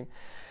eyes. I mean,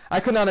 I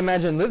could not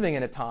imagine living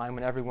in a time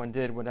when everyone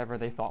did whatever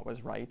they thought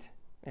was right,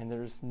 and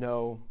there's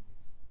no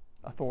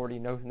authority,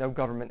 no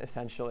government,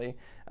 essentially,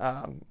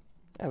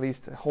 at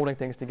least holding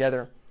things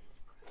together.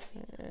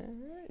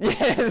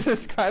 Yes,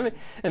 describing.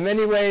 In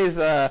many ways,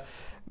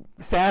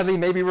 sadly,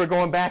 maybe we're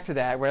going back to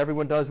that, where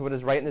everyone does what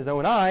is right in his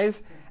own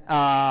eyes.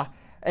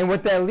 And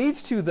what that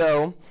leads to,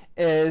 though,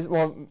 is,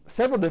 well,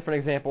 several different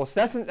examples.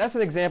 That's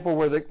an example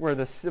where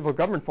the civil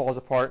government falls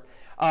apart.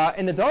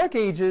 In the Dark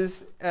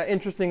Ages,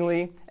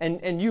 interestingly,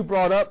 and you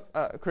brought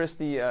up, Chris,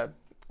 the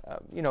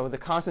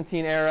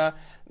Constantine era,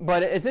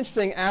 but it's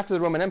interesting, after the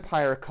Roman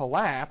Empire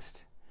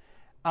collapsed,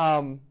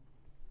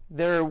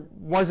 there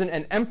wasn't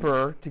an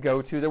emperor to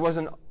go to. There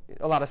wasn't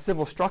a lot of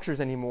civil structures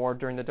anymore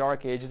during the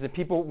Dark Ages, and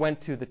people went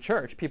to the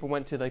church. People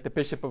went to, like, the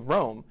Bishop of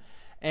Rome,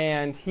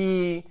 and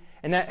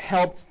that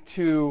helped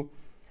to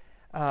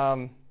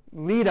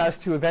lead us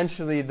to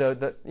eventually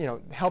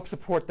help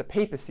support the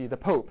papacy, the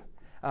Pope,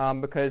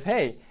 because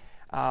hey,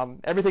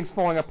 everything's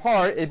falling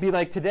apart. It'd be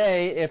like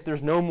today if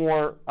there's no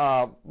more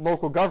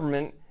local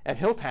government at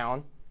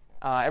Hilltown,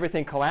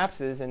 everything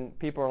collapses, and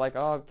people are like,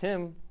 oh,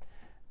 Tim,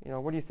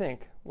 what do you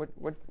think?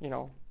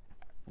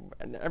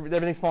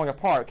 Everything's falling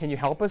apart. Can you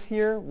help us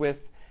here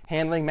with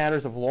handling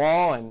matters of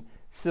law and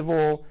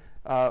civil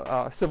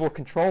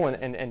control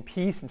and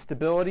peace and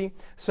stability?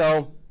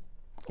 So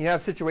you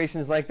have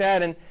situations like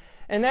that,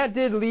 and that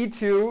did lead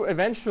to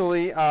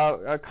eventually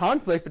a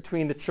conflict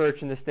between the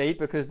church and the state,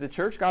 because the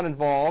church got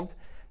involved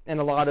in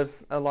a lot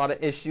of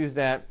issues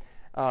that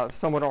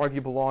some would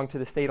argue belong to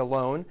the state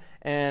alone.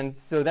 And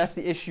so that's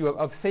the issue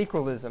of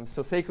sacralism.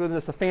 So sacralism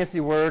is a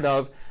fancy word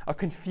of a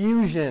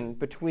confusion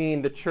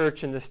between the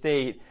church and the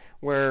state,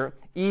 where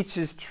each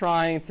is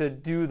trying to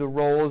do the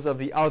roles of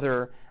the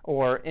other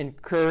or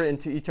incur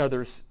into each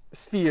other's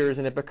spheres,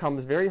 and it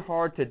becomes very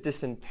hard to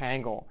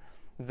disentangle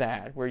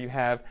that, where you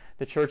have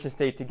the church and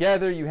state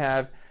together, you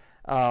have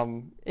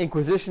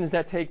inquisitions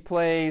that take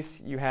place,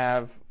 you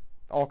have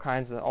all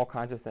kinds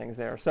of things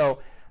there. So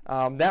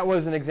that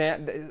was an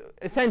example.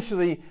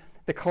 Essentially,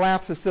 the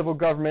collapse of civil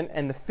government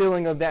and the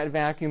filling of that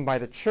vacuum by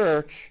the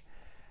church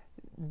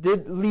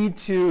did lead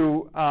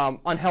to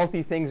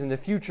unhealthy things in the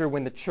future,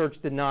 when the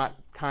church did not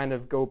kind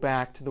of go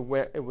back to the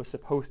way it was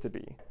supposed to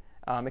be.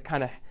 It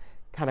kind of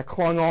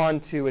clung on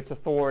to its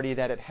authority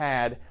that it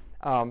had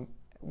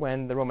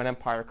when the Roman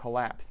Empire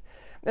collapsed.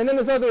 And then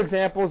there's other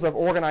examples of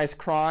organized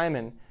crime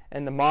and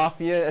the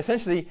mafia.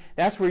 Essentially,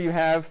 that's where you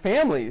have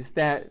families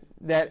that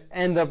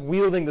end up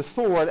wielding the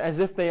sword as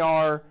if they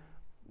are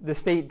the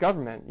state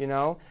government.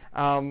 The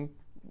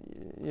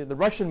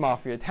Russian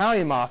mafia,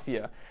 Italian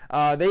mafia,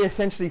 they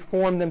essentially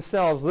form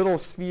themselves little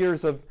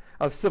spheres of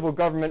civil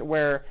government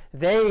where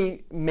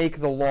they make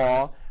the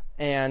law,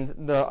 and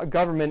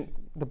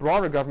the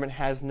broader government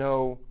has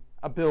no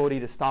ability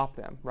to stop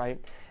them, right?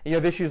 And you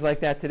have issues like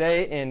that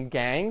today in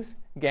gangs.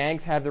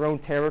 Gangs have their own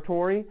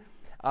territory.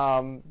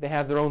 They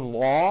have their own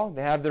law.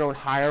 They have their own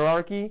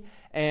hierarchy.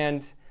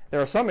 And there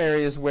are some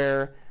areas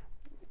where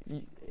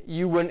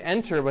you wouldn't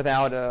enter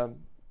without a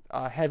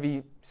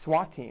heavy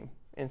SWAT team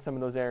in some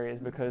of those areas,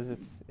 because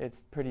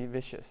it's pretty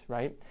vicious,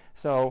 right?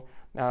 So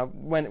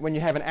when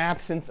you have an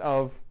absence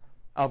of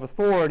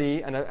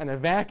authority and a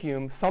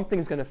vacuum,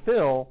 something's going to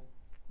fill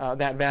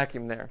that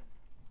vacuum there.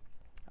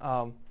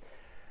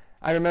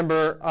 I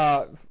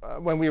remember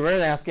when we were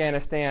in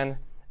Afghanistan,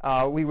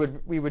 we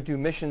would do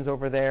missions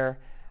over there,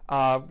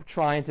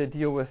 trying to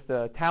deal with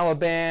the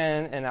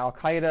Taliban and Al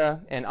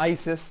Qaeda and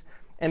ISIS,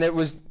 and it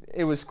was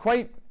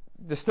quite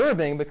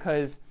disturbing,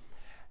 because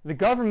the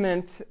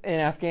government in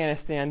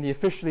Afghanistan, the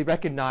officially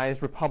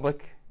recognized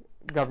Republic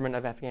government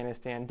of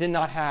Afghanistan, did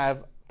not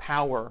have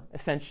power,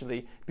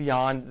 essentially,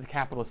 beyond the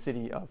capital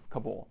city of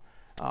Kabul.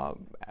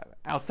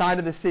 Outside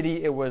of the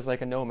city, it was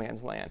like a no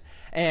man's land.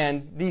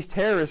 And these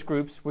terrorist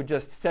groups would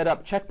just set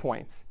up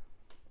checkpoints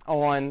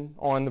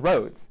on the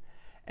roads,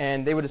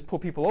 and they would just pull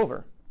people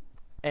over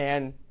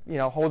and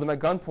hold them at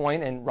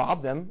gunpoint and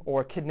rob them,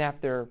 or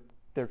kidnap their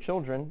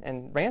children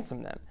and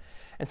ransom them.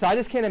 And so I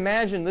just can't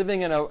imagine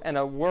living in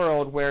a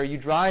world where you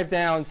drive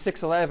down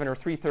 611 or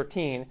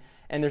 313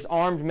 and there's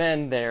armed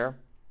men there,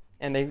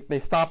 and they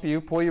stop you,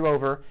 pull you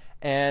over,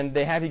 and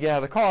they have you get out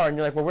of the car, and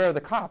you're like, well, where are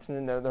the cops?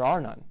 And then there are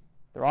none.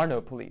 There are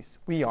no police.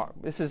 We are.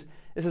 This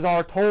is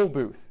our toll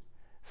booth.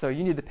 So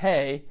you need to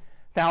pay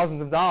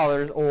thousands of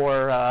dollars,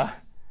 or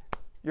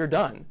you're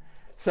done.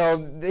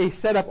 So they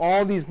set up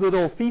all these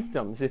little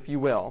fiefdoms, if you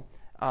will.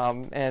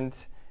 And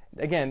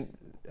again,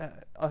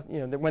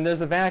 when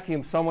there's a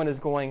vacuum, someone is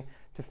going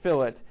to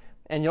fill it.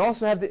 And you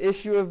also have the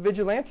issue of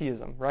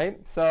vigilantism,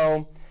 right?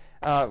 So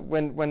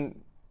when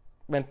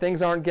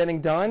things aren't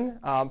getting done,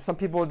 some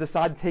people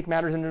decide to take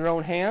matters into their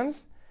own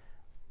hands,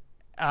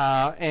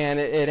 and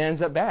it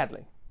ends up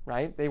badly.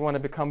 right? They want to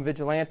become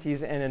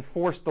vigilantes and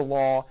enforce the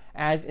law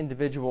as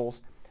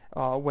individuals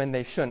when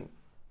they shouldn't.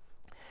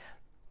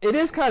 It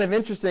is kind of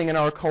interesting in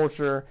our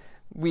culture.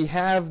 We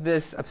have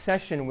this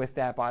obsession with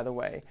that, by the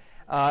way.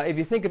 If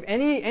you think of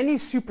any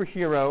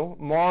superhero,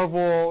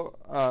 Marvel,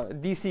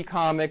 DC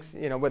Comics,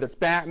 whether it's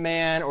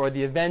Batman or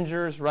the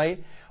Avengers,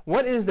 right?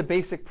 What is the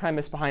basic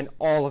premise behind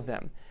all of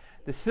them?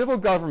 The civil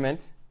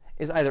government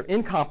is either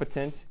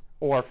incompetent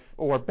or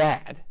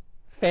bad,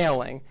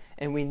 failing,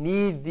 and we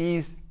need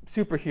these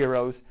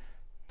superheroes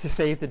to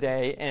save the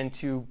day and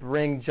to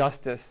bring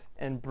justice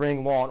and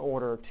bring law and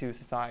order to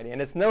society.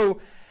 And it's not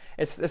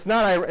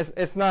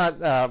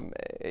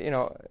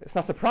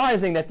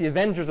surprising that the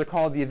Avengers are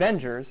called the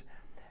Avengers,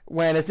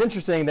 when it's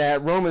interesting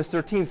that Romans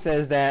 13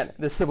 says that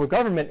the civil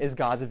government is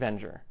God's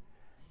avenger.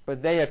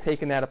 But they have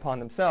taken that upon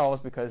themselves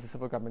because the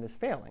civil government is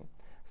failing.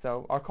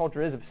 So our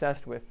culture is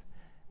obsessed with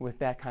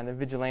that kind of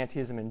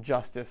vigilantism and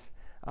justice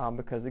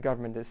because the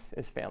government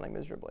is failing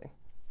miserably.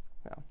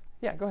 So,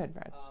 yeah, go ahead,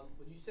 Brad.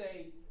 Would you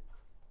say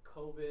the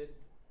whole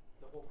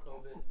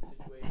COVID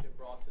situation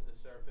brought to the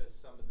surface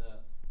some of the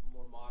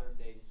more modern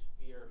day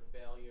sphere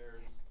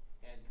failures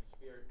and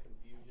sphere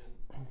confusion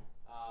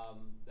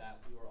that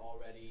we were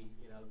already,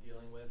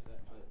 dealing with,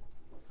 that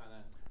kind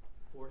of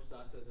forced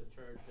us as a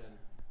church and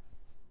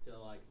to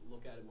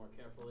look at it more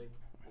carefully?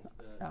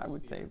 I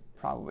would say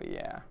probably,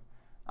 yeah.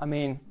 I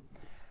mean,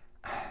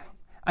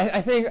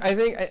 I think,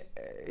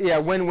 yeah.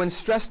 When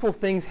stressful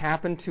things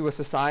happen to a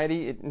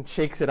society, it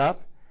shakes it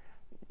up.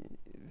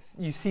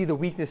 You see the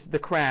weakness, the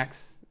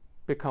cracks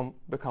become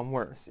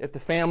worse. If the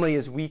family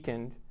is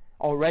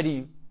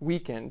already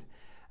weakened,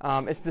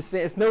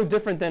 it's no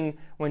different than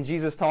when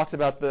Jesus talks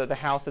about the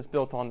house that's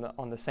built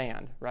on the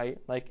sand, right?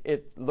 Like,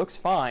 it looks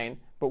fine,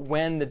 but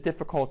when the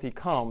difficulty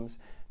comes,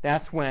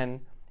 that's when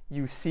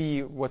you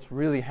see what's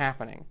really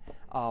happening,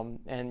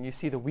 and you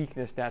see the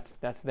weakness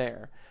that's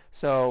there.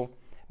 So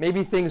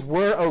maybe things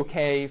were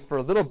okay for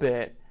a little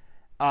bit,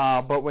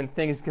 but when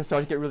things can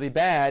start to get really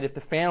bad, if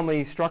the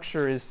family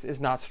structure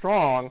is not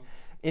strong,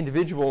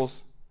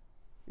 individuals,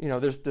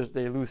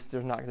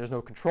 there's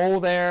no control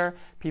there.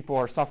 People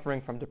are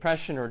suffering from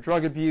depression or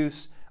drug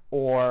abuse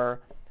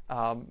or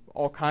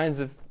all kinds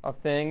of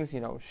things,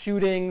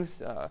 shootings.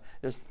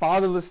 There's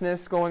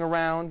fatherlessness going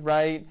around,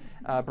 right?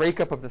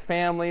 Breakup of the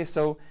family.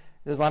 So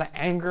there's a lot of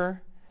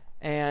anger,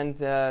 and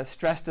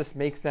stress just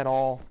makes that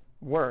all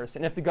worse.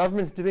 And if the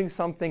government's doing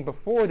something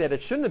before that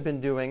it shouldn't have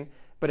been doing,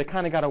 but it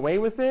kind of got away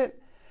with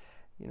it,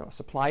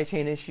 supply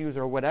chain issues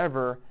or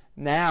whatever,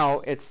 now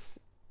it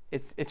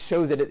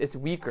shows that it's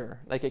weaker.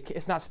 Like,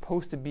 it's not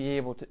supposed to be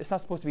it's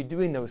not supposed to be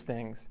doing those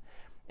things.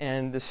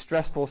 And the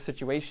stressful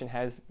situation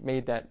has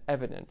made that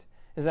evident.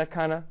 Is that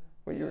kind of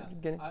what you're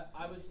getting?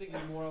 I was thinking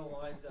more along the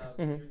lines of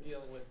Mm-hmm. you're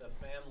dealing with the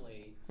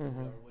family,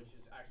 which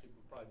is actually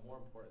probably more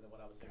important than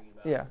what I was thinking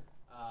about. Yeah.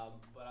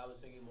 But I was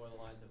thinking more along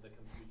the lines of the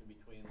confusion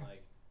between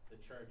the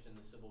church and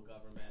the civil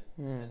government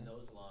and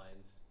those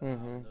lines,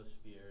 those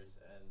spheres,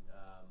 and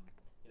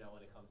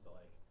when it comes to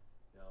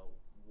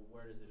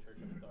where does the church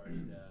have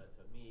authority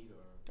to meet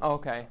or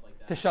Okay. stuff like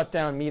that. To shut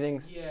down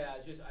meetings. Yeah,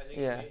 I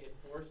think it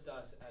forced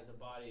us as a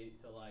body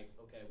to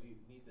okay, we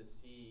need to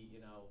see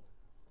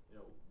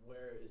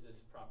where is this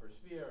proper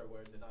sphere or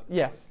where is it not the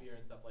proper sphere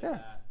and stuff like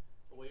that.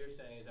 But what you're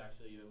saying is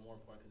actually even more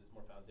important because it's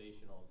more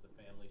foundational. It's the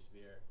family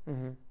sphere.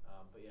 Mm-hmm.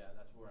 But yeah,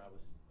 that's what I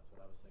was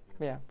thinking.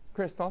 Yeah,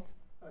 Chris, thoughts?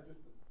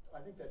 I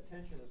think that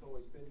tension has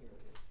always been here.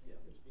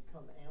 It's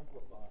become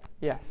amplified.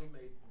 Yes. My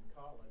roommate in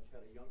college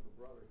had a younger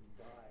brother who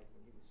died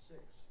when he was 6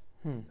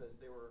 because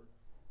they were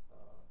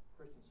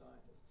Christian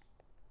Scientists,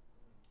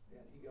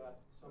 and he got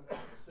some kind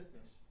of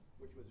sickness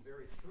which was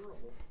very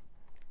curable,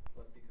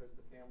 but because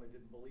the family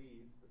didn't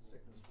believe the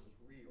sickness was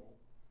real,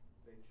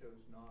 they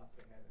chose not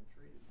to have him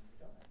treated, and he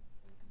died.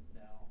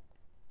 Now,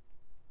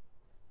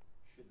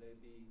 should they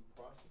be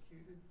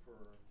prosecuted for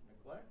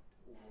neglect,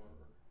 or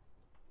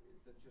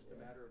is it just a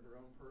matter of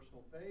their own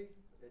personal faith?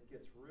 It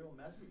gets real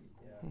messy.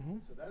 Yeah.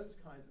 Mm-hmm. So those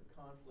kinds of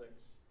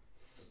conflicts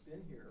have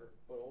been here,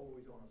 but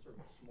always on a sort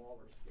of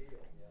smaller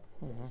scale.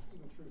 Yeah. Mm-hmm. It's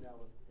even true now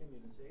with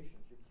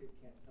immunizations. Your kid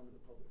can't come to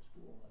the public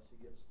school unless he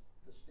gets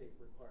the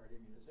state-required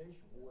immunization.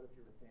 Well, what if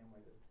you're a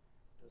family that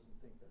doesn't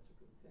think that's a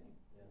good thing?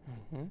 Yeah.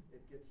 Mm-hmm.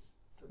 It gets,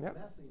 so the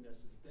messiness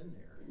has been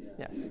there.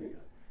 Yeah. Yes.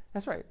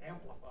 That's right.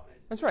 Amplified.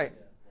 That's right.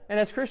 Yeah. And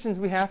as Christians,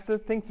 we have to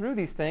think through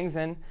these things,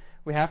 and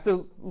we have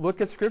to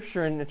look at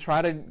Scripture and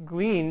try to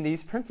glean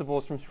these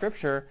principles from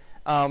Scripture.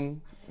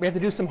 We have to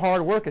do some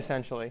hard work,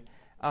 essentially.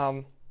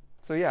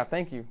 So yeah,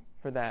 thank you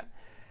for that.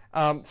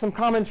 Some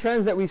common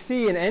trends that we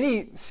see in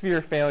any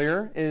sphere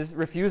failure is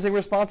refusing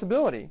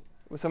responsibility.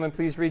 Would someone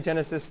please read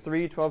Genesis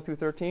 3:12 through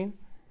 13?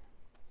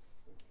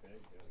 Okay,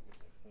 gotta get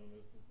my phone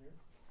open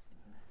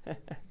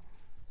here.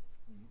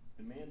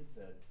 The man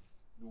said,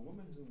 "The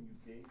woman whom you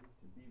gave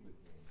to be with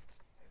me,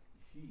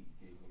 she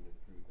gave me the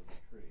fruit of the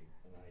tree,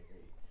 and I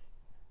ate."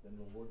 Then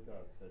the Lord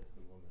God said to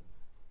the woman,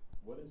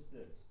 "What is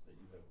this that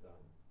you have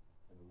done?"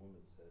 And the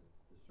woman said,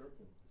 "The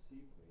serpent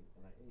deceived me,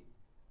 and I ate."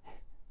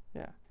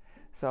 Yeah.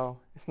 So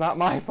it's not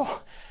my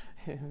fault.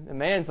 The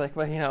man's like,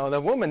 well,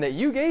 the woman that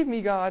you gave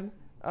me, God,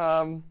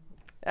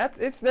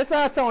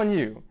 that's on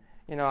you.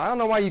 I don't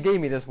know why you gave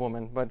me this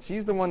woman, but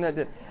she's the one that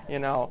did,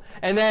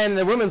 And then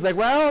the woman's like,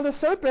 well, the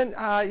serpent,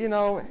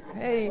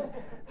 hey.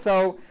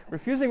 So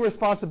refusing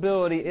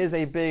responsibility is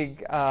a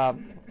big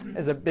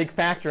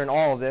factor in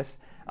all of this.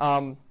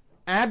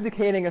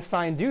 Abdicating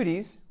assigned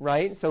duties,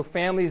 right? So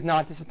families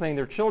not disciplining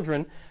their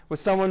children. Would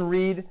someone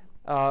read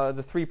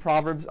the 3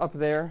 Proverbs up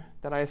there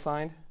that I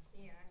assigned?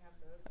 Yeah, I have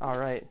those. All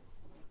right.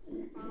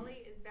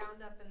 Folly is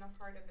bound up in the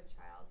heart of a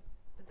child,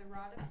 but the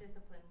rod of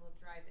discipline will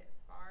drive it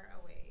far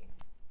away.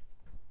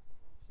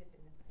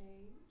 Flipping the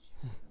page.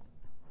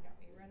 Got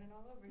me running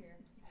all over here.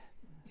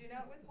 Do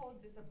not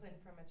withhold discipline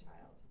from a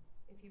child.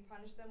 If you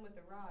punish them with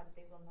the rod,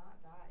 they will not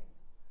die.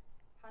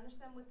 Punish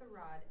them with the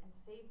rod and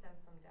save them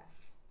from death.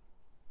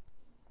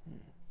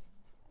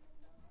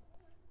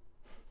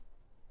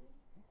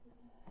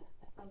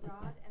 A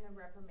rod and a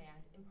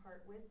reprimand impart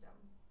wisdom,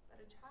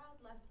 but a child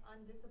left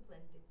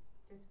undisciplined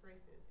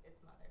disgraces its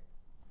mother.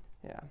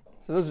 Yeah.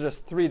 So those are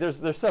just 3.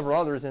 There's several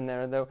others in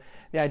there, though.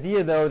 The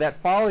idea, though, that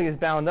folly is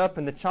bound up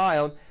in the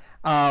child,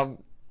 and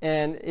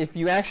if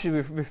you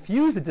actually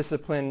refuse to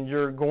discipline,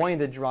 you're going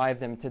to drive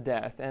them to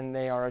death, and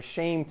they are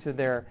ashamed to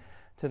their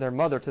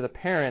mother, to the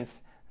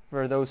parents,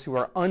 for those who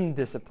are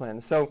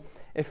undisciplined. So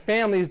if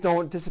families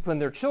don't discipline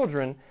their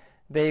children,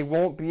 they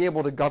won't be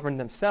able to govern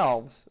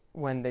themselves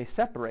when they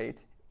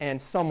separate, and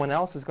someone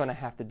else is going to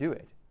have to do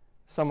it.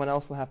 Someone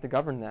else will have to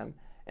govern them,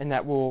 and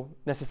that will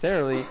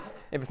necessarily,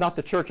 if it's not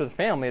the church or the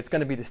family, it's going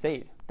to be the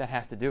state that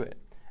has to do it,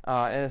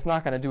 and it's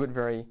not going to do it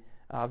very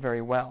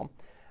well.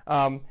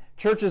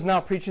 Church is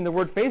not preaching the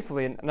word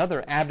faithfully,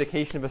 another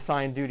abdication of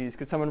assigned duties.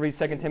 Could someone read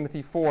 2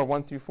 Timothy 4,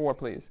 1-4,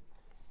 please?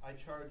 I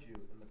charge you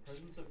in the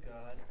presence of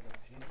God and of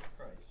Jesus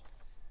Christ,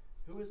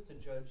 who is to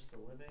judge the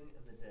living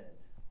and the dead,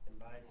 and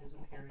by his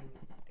appearing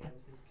and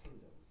his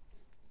kingdom,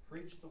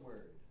 preach the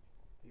word,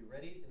 be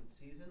ready in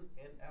season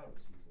and out of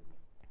season,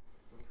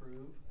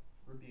 reprove,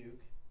 rebuke,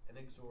 and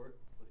exhort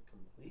with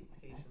complete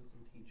patience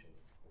and teaching.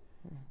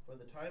 For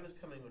the time is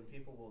coming when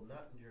people will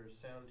not endure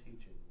sound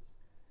teachings,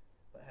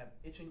 but have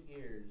itching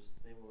ears.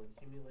 They will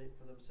accumulate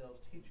for themselves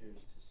teachers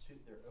to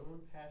suit their own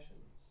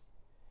passions,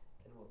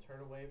 and will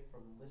turn away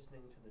from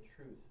listening to the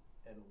truth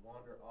and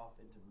wander off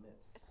into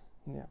myths.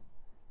 Yeah.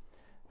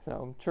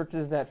 So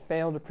churches that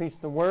fail to preach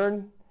the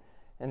word,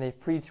 and they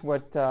preach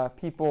what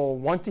people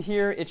want to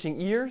hear,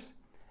 itching ears,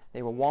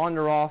 they will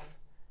wander off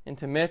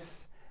into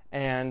myths,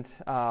 and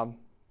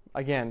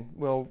again,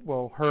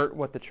 will hurt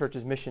what the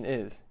church's mission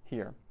is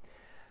here.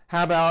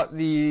 How about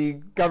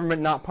the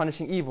government not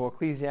punishing evil?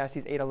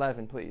 Ecclesiastes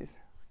 8:11, please.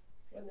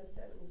 When the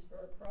sentence for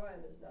a crime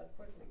is not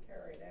quickly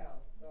carried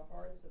out, the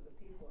hearts of the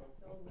people are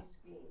filled with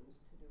schemes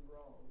to do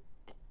wrong.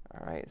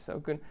 All right, so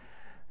good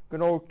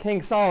old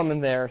King Solomon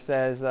there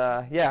says,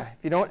 if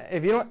you don't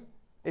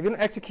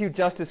execute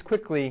justice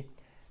quickly,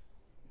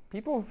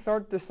 people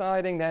start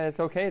deciding that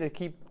it's okay to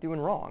keep doing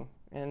wrong,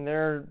 and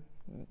their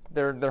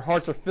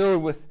hearts are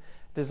filled with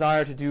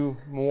desire to do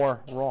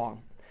more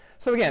wrong.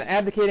 So again,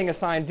 abdicating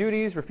assigned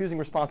duties, refusing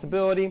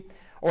responsibility,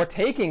 or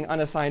taking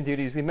unassigned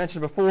duties. We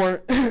mentioned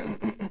before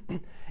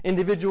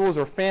individuals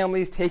or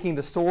families taking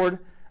the sword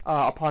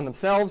upon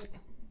themselves,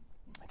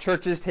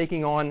 churches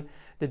taking on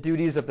the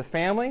duties of the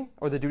family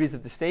or the duties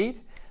of the state,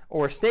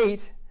 or a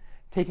state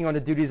taking on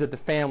the duties of the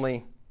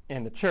family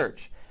and the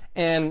church.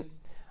 And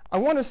I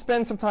want to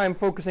spend some time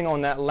focusing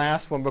on that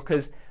last one,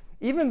 because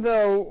even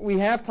though we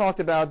have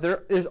talked about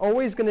there's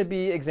always going to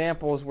be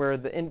examples where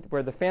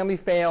the family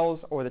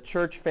fails or the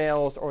church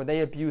fails or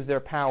they abuse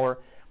their power,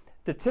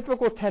 the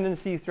typical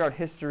tendency throughout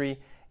history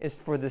is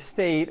for the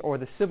state or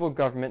the civil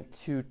government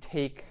to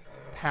take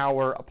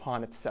power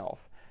upon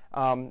itself.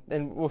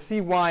 And we'll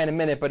see why in a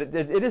minute, but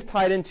it is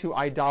tied into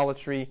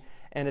idolatry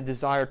and a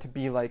desire to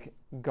be like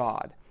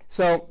God.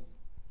 So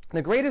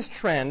the greatest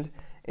trend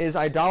is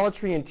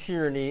idolatry and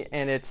tyranny,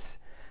 and it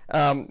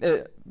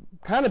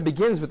kind of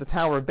begins with the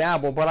Tower of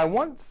Babel. But I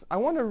want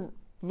to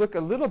look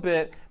a little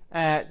bit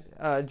at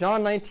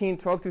John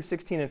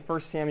 19:12-16 and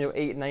 1 Samuel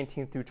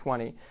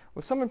 8:19-20.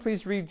 Will someone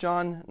please read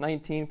John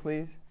 19,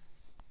 please?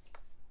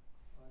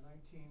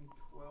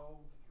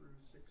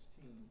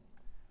 19:12-16.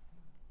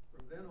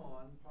 From then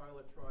on,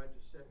 Pilate tried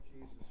to set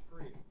Jesus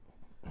free,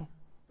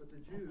 but the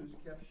Jews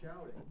kept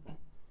shouting,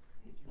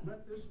 "If you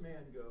let this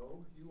man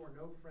go, you are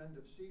no friend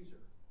of Caesar.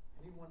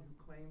 Anyone who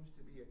claims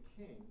to be a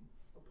king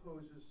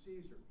opposes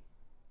Caesar."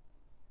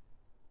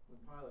 When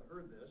Pilate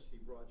heard this, he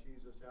brought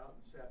Jesus out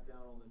and sat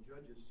down on the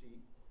judge's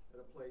seat at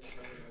a place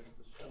known as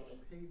the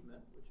Stone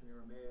Pavement, which in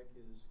Aramaic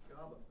is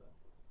Gabbatha.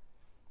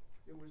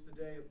 It was the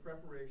day of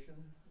preparation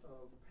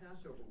of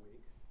Passover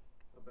week,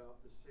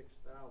 about the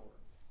 6th hour.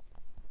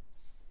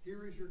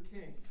 "Here is your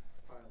king,"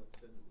 Pilate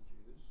said to the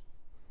Jews.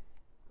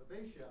 But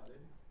they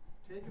shouted,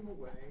 take him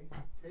away,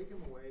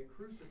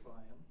 crucify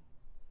him."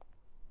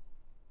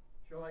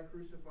 "Shall I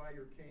crucify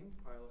your king?"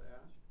 Pilate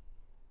asked.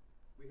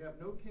 "We have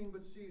no king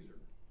but Caesar,"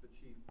 the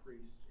chief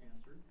priests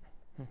answered.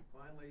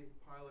 Finally,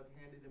 Pilate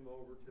handed him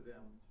over to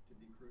them to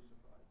be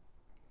crucified.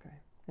 Okay.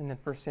 And then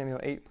 1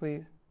 Samuel 8,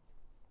 please.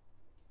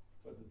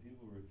 But the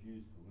people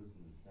refused to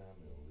listen to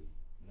Samuel.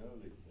 No,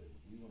 they said,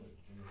 if we want a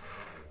king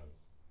over us,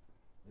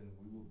 then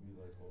we will be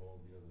like all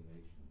the other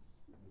nations,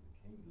 with a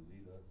king to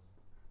lead us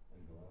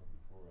and go out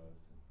before us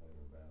and fight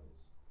our battles.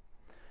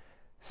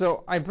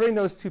 So I bring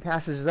those two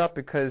passages up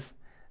because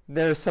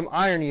there's some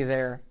irony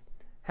there,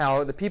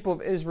 how the people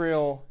of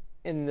Israel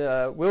in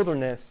the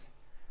wilderness,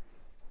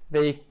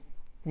 they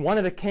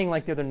wanted a king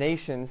like the other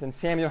nations, and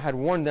Samuel had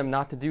warned them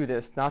not to do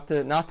this, not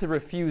to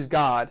refuse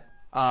God,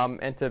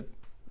 and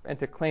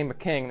to claim a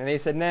king. And they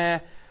said, nah,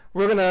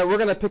 we're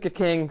gonna pick a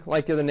king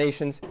like the other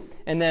nations.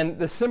 And then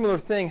the similar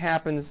thing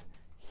happens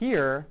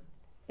here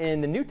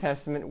in the New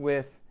Testament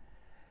with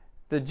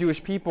the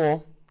Jewish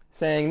people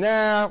saying,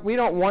 nah, we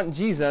don't want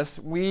Jesus.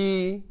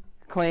 We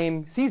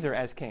claim Caesar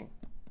as king.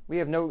 We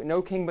have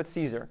no king but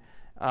Caesar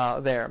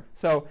there.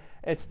 So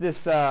it's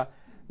this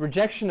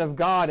rejection of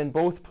God in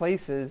both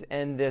places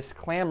and this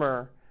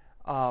clamor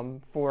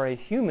for a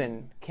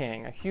human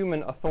king, a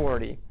human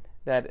authority,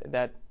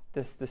 that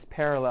this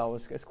parallel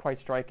is quite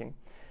striking.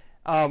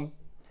 And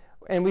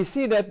we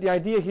see that the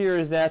idea here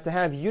is that to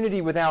have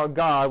unity without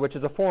God, which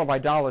is a form of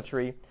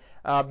idolatry,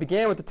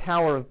 began with the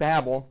Tower of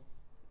Babel.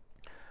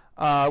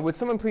 Would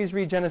someone please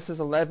read Genesis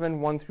 11,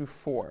 1 through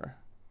 4?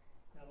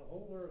 Now the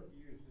whole earth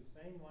used the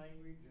same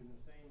language and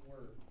the same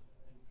words.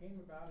 And it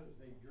came about as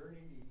they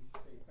journeyed east,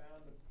 they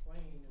found a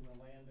plain in the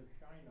land of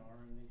Shinar,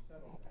 and they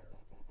settled there.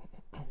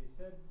 And they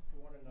said to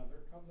one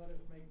another, come, let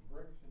us make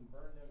bricks and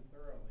burn them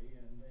thoroughly.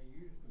 And they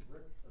used the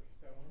bricks for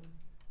stone,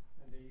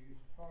 and they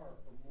used tar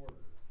for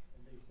mortar.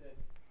 And they said,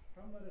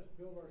 come, let us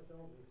build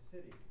ourselves a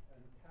city, and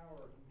a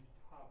tower whose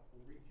top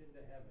will reach into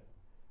heaven.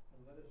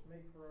 And let us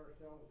make for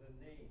ourselves a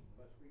name,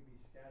 lest we be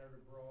scattered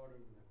abroad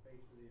over the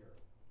face of the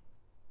earth.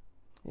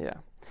 Yeah.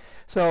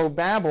 So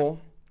Babel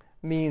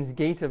means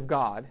gate of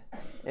God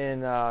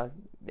in the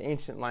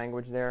ancient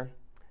language there.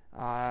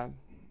 I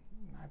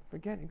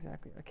forget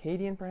exactly.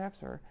 Akkadian perhaps?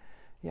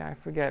 I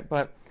forget.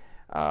 But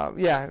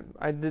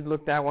I did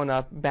look that one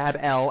up.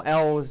 Bab-el.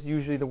 El is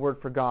usually the word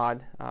for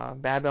God.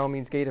 Bab-el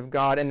means gate of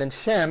God. And then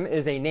Shem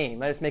is a name.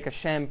 Let us make a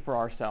Shem for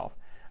ourselves.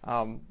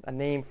 A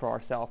name for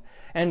ourselves.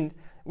 And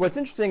what's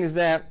interesting is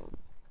that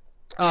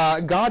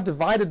God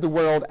divided the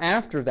world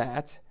after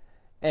that,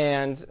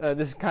 and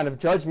this kind of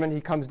judgment, he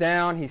comes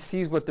down, he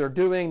sees what they're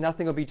doing,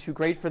 nothing will be too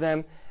great for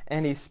them,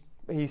 and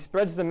he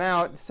spreads them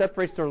out,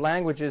 separates their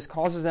languages,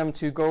 causes them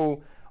to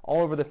go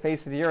all over the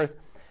face of the earth.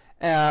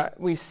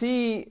 We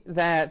see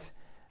that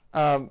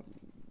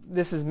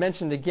this is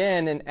mentioned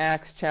again in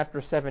Acts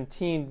chapter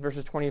 17,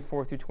 verses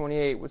 24 through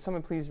 28. Would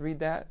someone please read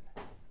that?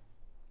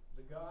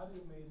 The God who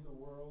made the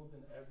world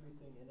and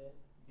everything in it,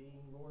 being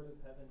Lord of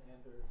heaven and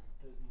earth,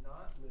 does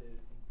not live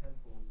in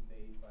temples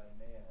made by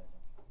man,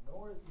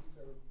 nor is he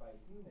served by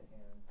human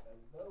hands as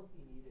though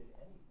he needed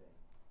anything,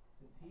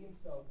 since he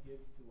himself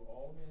gives to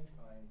all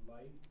mankind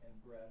life and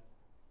breath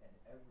and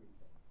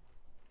everything.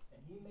 And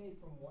he made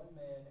from one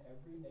man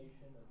every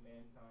nation of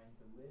mankind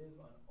to live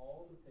on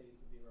all the face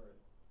of the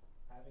earth,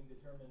 having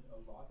determined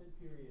allotted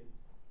periods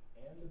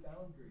and the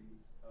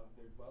boundaries of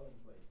their dwelling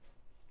place,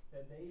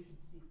 that they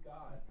should seek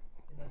God,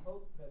 in the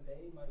hope that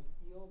they might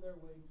feel their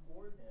way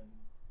toward him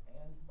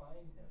and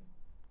find him.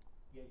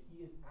 Yet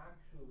he is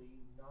actually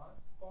not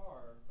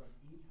far from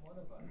each one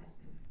of us,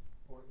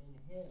 for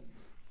in him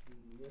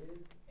we live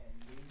and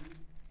move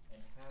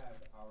and have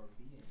our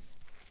being.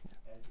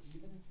 As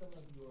even some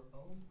of your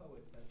own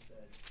poets have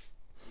said,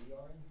 we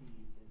are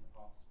indeed his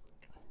offspring.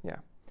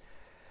 Yeah.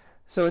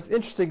 So it's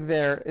interesting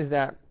there is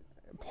that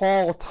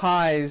Paul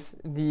ties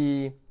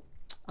the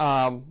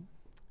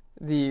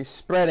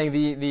spreading,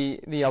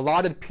 the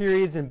allotted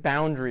periods and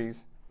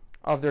boundaries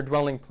of their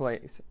dwelling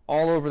place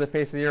all over the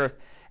face of the earth.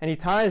 And he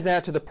ties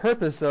that to the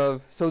purpose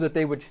of so that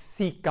they would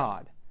seek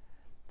God.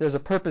 There's a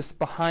purpose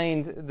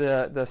behind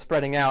the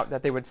spreading out,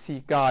 that they would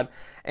seek God.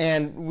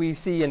 And we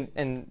see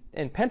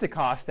in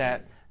Pentecost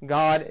that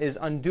God is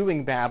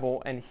undoing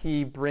Babel, and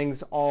he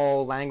brings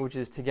all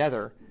languages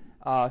together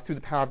through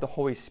the power of the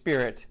Holy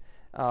Spirit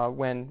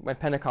when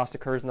Pentecost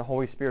occurs and the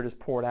Holy Spirit is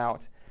poured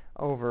out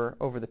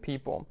over the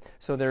people.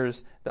 So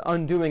there's the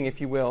undoing, if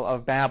you will,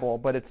 of Babel,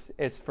 but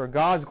it's for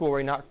God's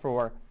glory, not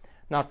for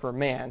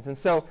man's. And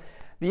so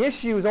the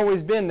issue has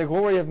always been the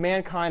glory of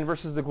mankind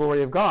versus the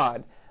glory of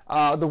God.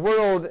 The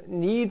world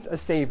needs a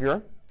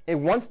Savior. It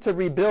wants to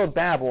rebuild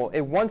Babel.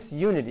 It wants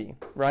unity,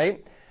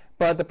 right?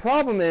 But the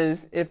problem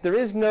is, if there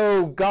is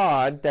no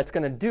God that's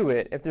going to do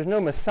it, if there's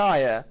no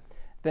Messiah,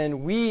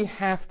 then we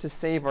have to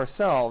save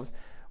ourselves.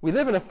 We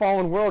live in a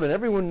fallen world, and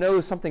everyone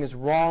knows something is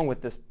wrong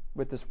with this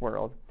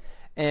world.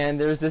 And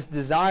there's this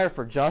desire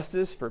for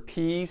justice, for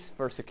peace,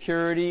 for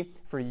security,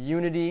 for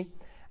unity,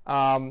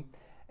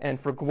 and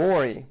for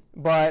glory.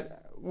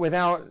 But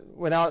without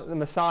the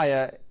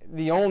Messiah,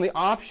 the only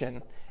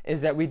option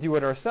is that we do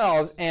it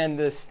ourselves. And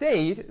the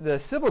state, the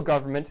civil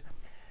government,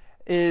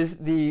 is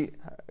the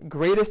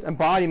greatest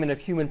embodiment of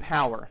human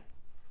power.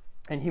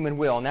 and human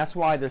will. And that's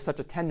why there's such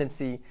a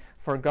tendency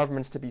for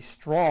governments to be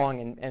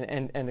strong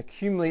and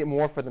accumulate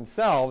more for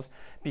themselves,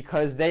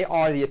 because they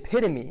are the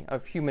epitome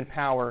of human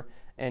power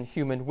and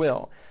human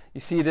will. You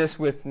see this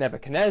with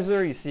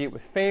Nebuchadnezzar, you see it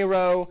with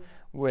Pharaoh,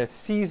 with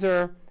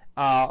Caesar,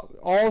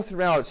 all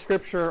throughout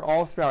Scripture,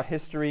 all throughout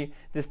history,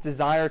 this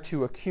desire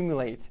to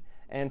accumulate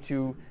and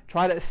to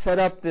try to set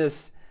up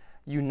this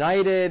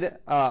united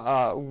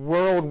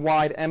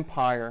worldwide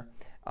empire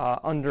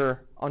under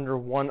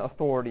one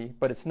authority,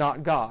 but it's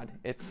not God.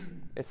 It's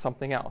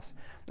something else.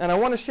 And I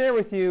want to share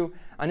with you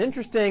an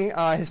interesting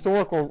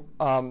historical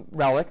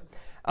relic.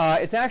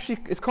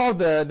 It's called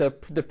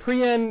the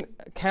Priene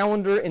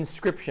calendar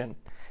inscription,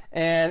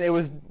 and it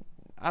was,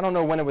 I don't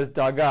know when it was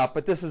dug up,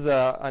 but this is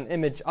an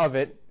image of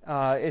it.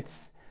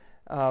 It's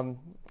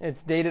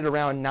dated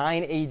around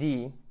 9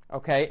 AD.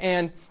 Okay,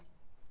 and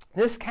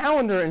this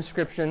calendar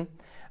inscription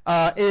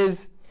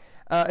is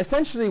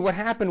essentially what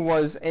happened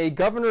was a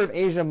governor of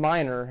Asia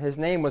Minor, his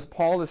name was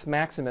Paulus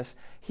Maximus,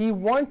 he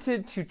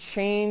wanted to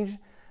change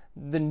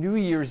the New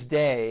Year's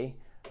Day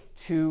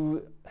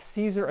to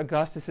Caesar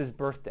Augustus's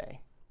birthday.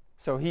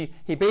 So he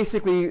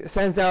basically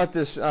sends out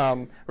this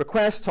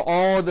request to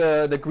all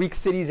the Greek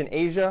cities in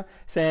Asia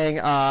saying,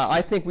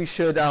 I think we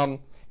should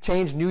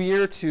change New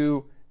Year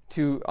to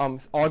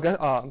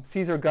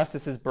Caesar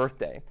Augustus's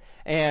birthday.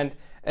 And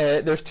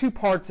there's two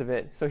parts of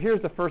it. So here's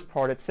the first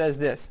part. It says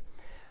this.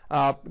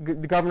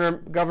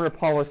 Governor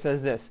Paulus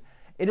says this: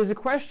 "It is a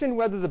question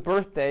whether the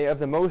birthday of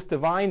the most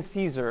divine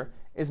Caesar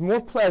is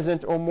more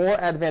pleasant or more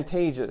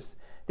advantageous,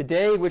 the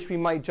day which we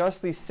might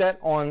justly set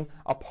on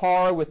a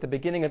par with the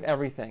beginning of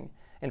everything,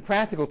 in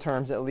practical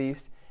terms at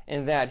least,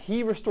 in that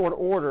he restored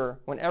order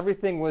when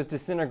everything was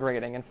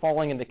disintegrating and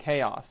falling into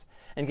chaos,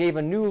 and gave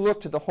a new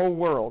look to the whole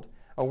world,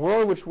 a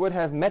world which would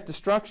have met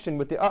destruction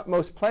with the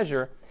utmost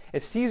pleasure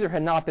if Caesar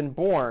had not been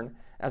born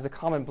as a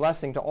common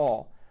blessing to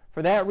all.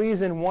 For that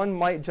reason one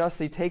might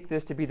justly take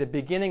this to be the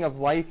beginning of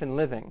life and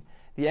living,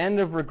 the end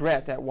of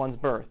regret at one's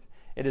birth.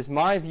 It is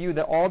my view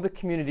that all the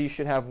community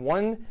should have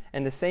one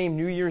and the same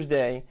New Year's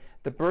Day,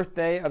 the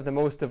birthday of the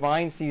most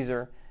divine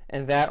Caesar,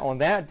 and that on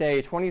that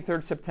day,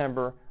 23rd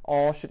September,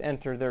 all should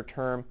enter their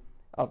term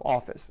of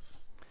office."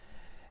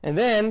 And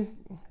then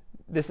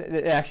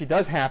it actually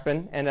does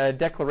happen, and a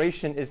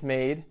declaration is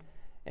made,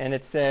 and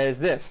it says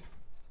this: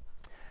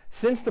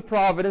 "Since the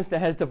providence that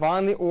has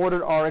divinely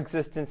ordered our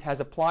existence has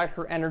applied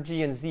her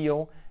energy and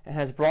zeal and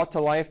has brought to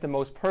life the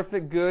most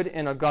perfect good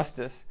in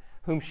Augustus,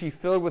 whom she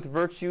filled with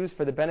virtues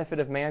for the benefit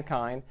of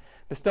mankind,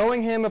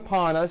 bestowing him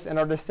upon us and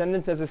our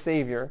descendants as a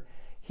Savior,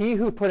 he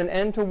who put an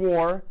end to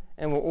war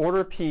and will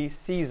order peace,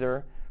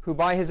 Caesar, who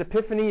by his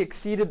epiphany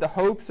exceeded the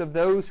hopes of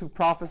those who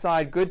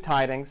prophesied good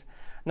tidings,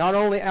 not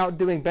only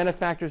outdoing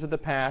benefactors of the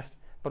past,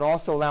 but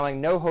also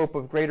allowing no hope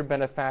of greater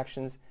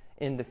benefactions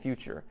in the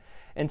future.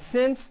 And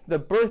since the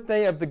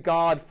birthday of the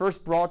God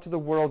first brought to the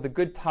world the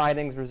good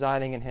tidings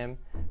residing in him,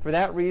 for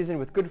that reason,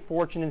 with good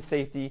fortune and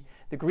safety,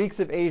 the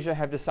Greeks of Asia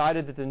have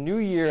decided that the new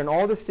year in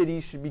all the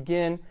cities should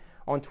begin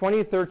on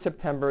 23rd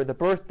September, the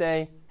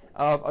birthday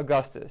of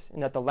Augustus,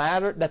 and that the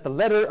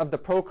letter of the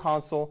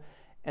proconsul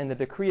and the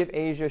decree of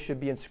Asia should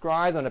be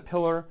inscribed on a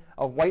pillar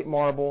of white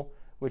marble,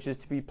 which is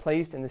to be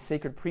placed in the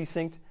sacred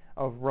precinct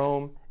of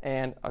Rome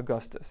and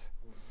Augustus."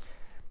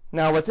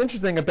 Now, what's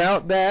interesting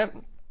about that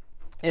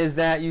is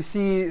that you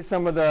see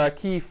some of the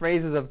key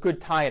phrases of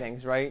good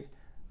tidings, right?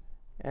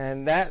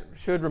 And that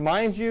should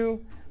remind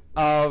you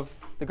of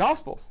the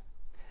Gospels.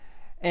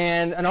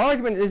 And an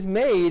argument is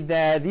made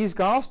that these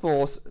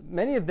Gospels,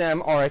 many of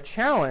them are a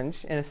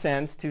challenge, in a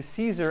sense, to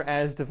Caesar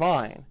as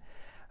divine.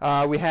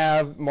 We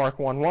have Mark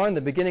 1:1,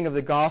 the beginning of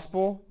the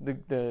Gospel, the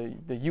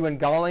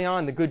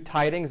Evangelion, the good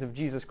tidings of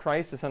Jesus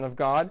Christ, the Son of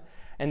God.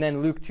 And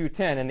then Luke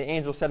 2:10, "And the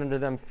angel said unto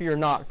them, Fear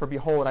not, for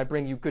behold, I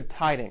bring you good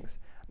tidings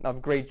of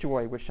great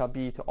joy, which shall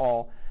be to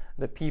all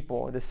the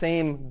people." The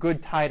same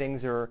good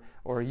tidings or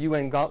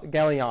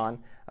Evangelion,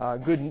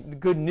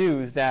 good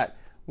news that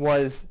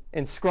was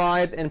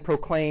inscribed and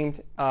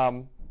proclaimed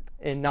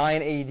in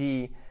 9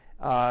 AD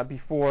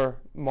before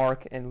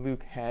Mark and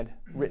Luke had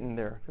written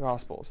their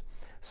Gospels.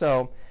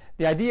 So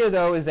the idea,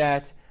 though, is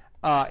that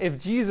if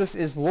Jesus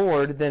is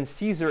Lord, then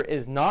Caesar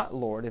is not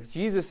Lord. If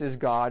Jesus is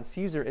God,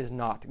 Caesar is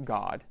not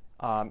God.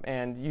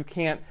 And you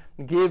can't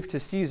give to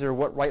Caesar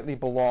what rightly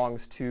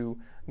belongs to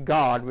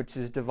God, which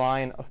is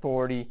divine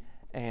authority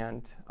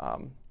and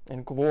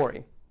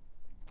glory.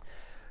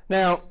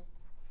 Now,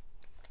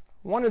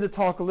 wanted to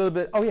talk a little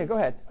bit. Oh yeah, go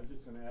ahead. I was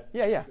just going to add.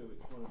 Yeah. So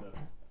it's one of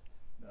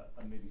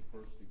the maybe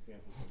first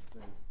examples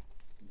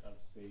of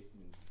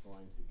Satan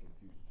trying to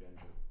confuse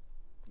gender,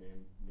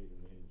 man made in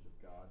the image of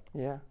God.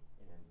 Yeah.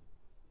 And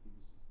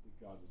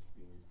God was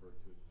being referred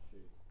to as a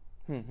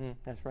she.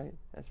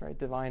 That's right.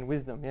 Divine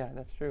wisdom. Yeah,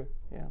 that's true.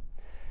 Yeah.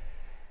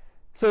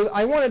 So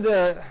I wanted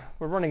to,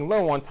 we're running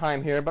low on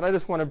time here, but I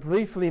just want to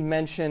briefly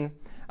mention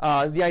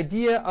the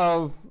idea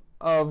of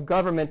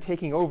government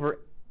taking over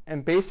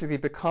and basically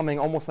becoming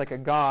almost like a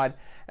god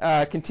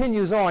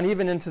continues on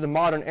even into the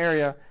modern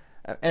era.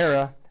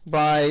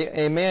 by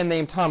a man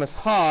named Thomas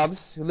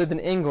Hobbes, who lived in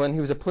England. He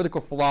was a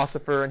political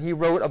philosopher, and he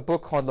wrote a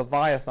book called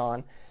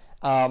Leviathan.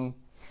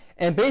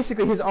 And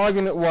basically his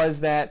argument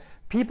was that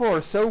people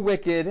are so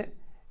wicked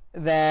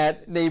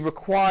that they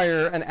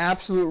require an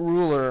absolute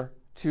ruler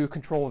to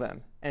control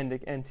them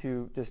and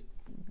to just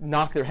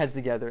knock their heads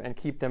together and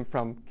keep them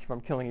from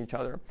killing each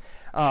other.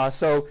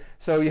 So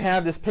you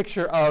have this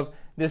picture of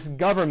this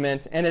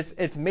government, and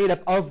it's made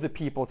up of the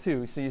people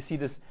too. So you see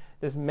this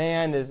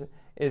man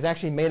is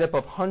actually made up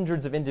of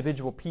hundreds of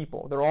individual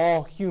people. They're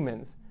all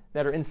humans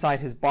that are inside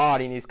his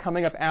body, and he's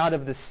coming up out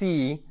of the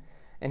sea,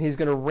 and he's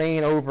going to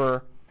reign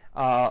over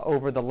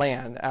the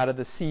land, out of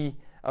the sea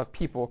of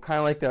people, kind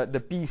of like the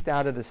beast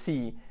out of the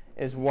sea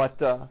is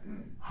what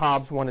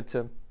Hobbes wanted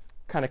to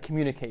kind of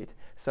communicate.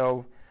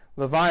 So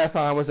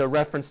Leviathan was a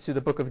reference to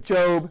the book of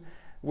Job,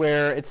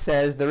 where it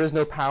says there is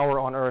no power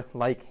on earth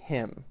like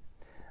him.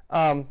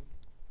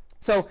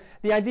 So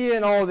the idea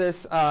in all of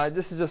this,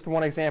 this is just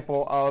one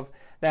example of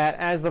that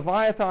as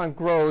Leviathan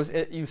grows,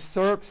 it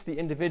usurps the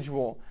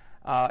individual.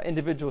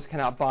 Individuals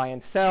cannot buy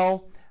and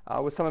sell.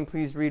 Would someone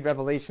please read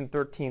Revelation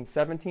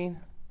 13:17?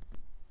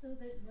 So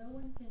that no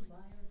one can buy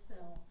or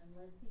sell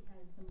unless he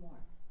has the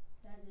mark,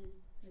 that is,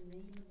 the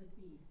name of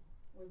the beast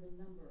or the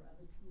number of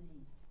its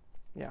name.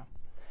 Yeah.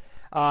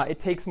 It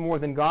takes more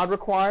than God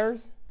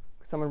requires.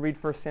 Someone read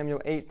 1 Samuel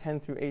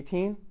 8:10 through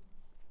 18.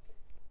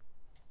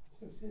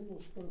 So Samuel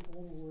spoke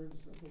all the words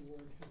of the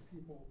Lord to the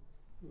people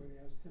who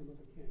had asked him of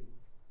the king.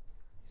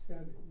 He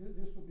said,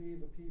 "This will be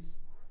the peace.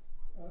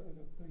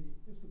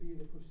 This will be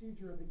the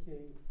procedure of the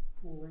king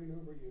who will reign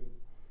over you.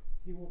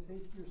 He will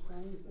take your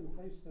sons and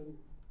place them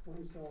for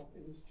himself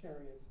in his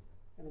chariots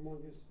and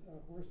among his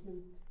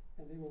horsemen,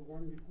 and they will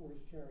run before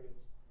his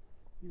chariots.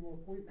 He will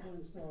appoint for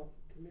himself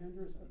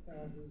commanders of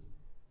thousands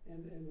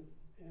and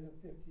of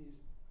fifties,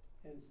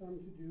 and some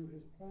to do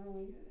his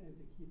plowing and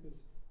to keep his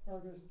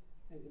harvest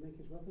and to make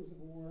his weapons of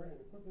war and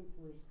equipment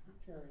for his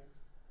chariots.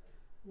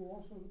 He will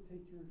also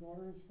take your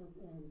daughters for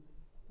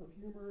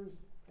perfumers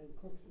and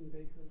cooks and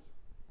bakers.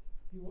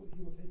 He will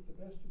take the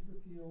best of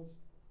your fields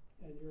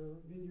and your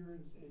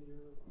vineyards and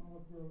your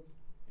olive groves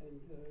and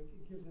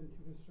give them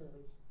to his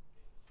servants.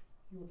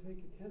 He will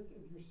take a tenth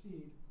of your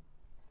seed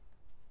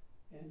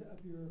and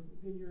of your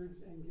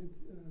vineyards and give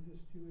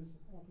this to his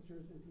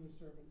officers and to his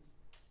servants.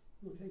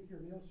 He will take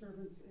your male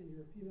servants and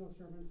your female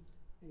servants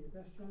and your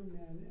best young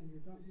men and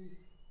your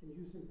donkeys and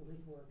use them for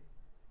his work.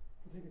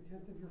 He'll take a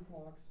tenth of your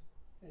flocks,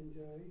 and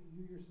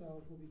you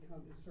yourselves will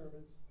become his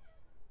servants.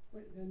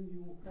 But then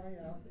you will cry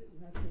out in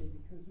that day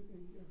because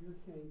of your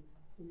king,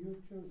 whom you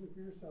have chosen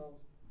for yourselves,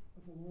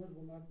 but the Lord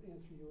will not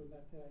answer you in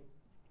that day."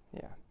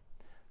 Yeah.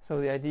 So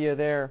the idea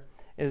there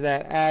is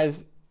that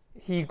as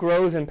he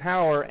grows in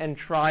power and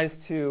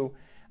tries to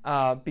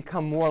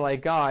become more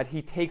like God,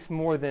 he takes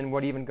more than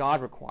what even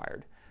God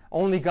required.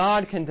 Only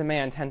God can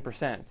demand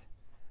 10%.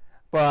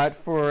 But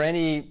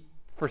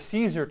for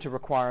Caesar to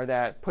require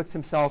that puts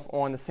himself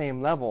on the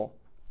same level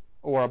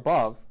or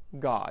above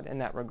God in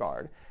that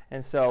regard.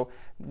 And so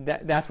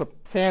that's what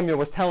Samuel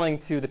was telling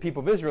to the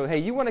people of Israel. Hey,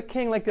 you want a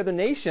king like the other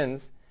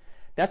nations,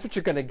 that's what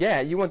you're going to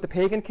get. You want the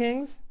pagan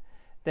kings?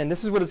 Then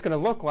this is what it's going to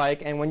look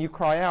like. And when you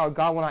cry out,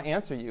 God will not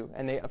answer you.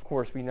 And of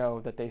course, we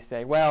know that they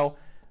say, well,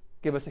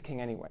 give us a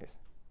king anyways.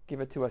 Give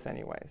it to us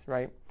anyways,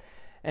 right?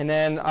 And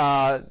then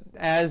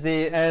as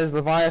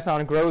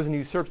Leviathan grows and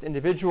usurps the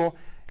individual,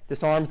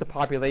 disarms the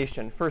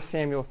population. 1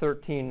 Samuel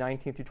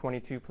 13:19 through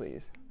 22,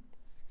 please.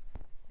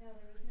 Now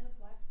there was no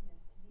blacksmith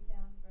to be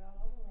found throughout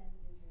all the land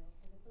of Israel,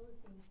 for the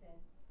Philistines said,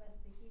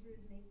 "Lest the Hebrews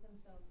make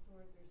themselves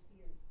swords or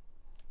spears."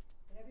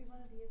 But every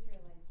one of the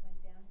Israelites went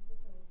down to the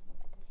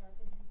Philistines to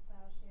sharpen his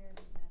plowshare,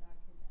 his mattock,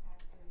 his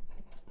axe, or his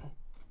sickle.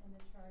 And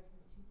the charge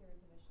was 2/3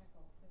 of a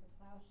shekel for the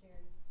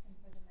plowshares and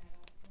for the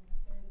mattocks, and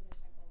 1/3 of a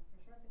shekel for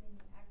sharpening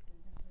the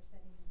axes and for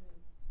setting the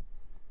goods.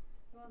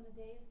 So on the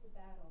day of the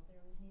battle there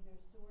was neither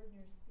sword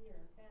nor spear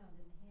found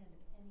in the hand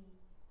of any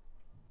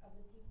of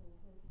the people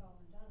with Saul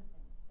and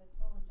Jonathan, but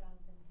Saul and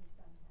Jonathan his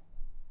son had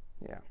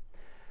them. Yeah.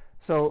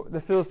 So the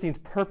Philistines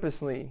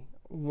purposely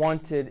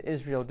wanted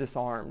Israel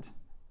disarmed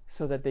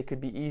so that they could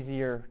be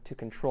easier to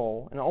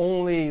control. And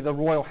only the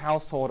royal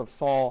household of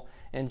Saul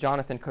and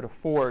Jonathan could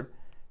afford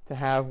to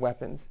have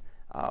weapons.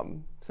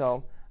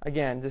 So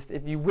again, just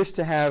if you wish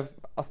to have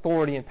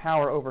authority and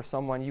power over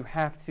someone, you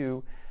have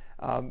to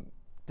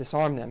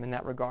disarm them in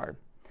that regard.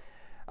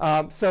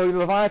 So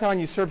Leviathan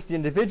usurps the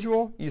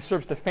individual,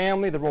 usurps the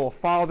family, the role of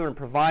father and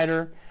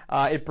provider.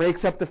 It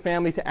breaks up the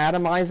family to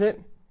atomize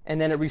it, and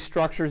then it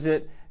restructures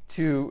it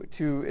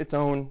to its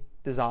own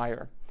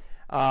desire.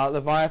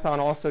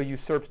 Leviathan also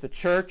usurps the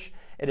church.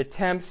 It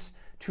attempts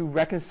to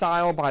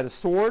reconcile by the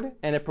sword,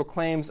 and it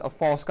proclaims a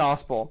false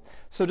gospel.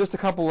 So just a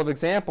couple of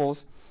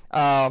examples.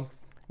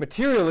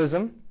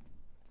 Materialism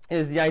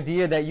is the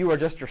idea that you are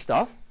just your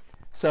stuff.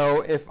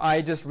 So if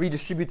I just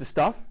redistribute the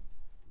stuff,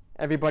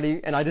 everybody,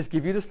 and I just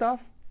give you the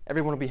stuff,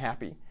 everyone will be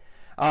happy.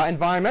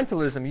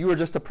 Environmentalism, you are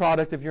just a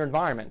product of your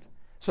environment.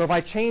 So if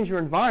I change your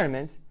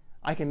environment,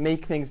 I can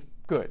make things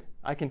good.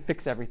 I can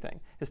fix everything.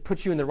 Just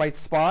put you in the right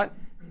spot,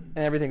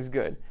 and everything's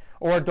good.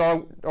 or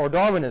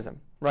Darwinism,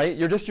 right?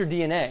 You're just your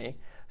DNA.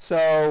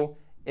 So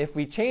if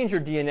we change your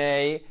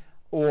DNA,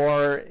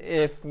 or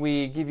if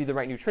we give you the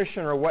right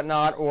nutrition or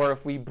whatnot, or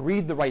if we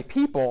breed the right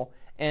people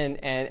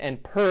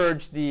and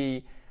purge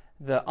the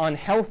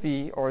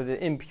unhealthy or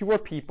the impure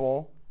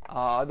people,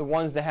 the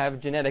ones that have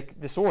genetic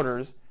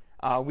disorders,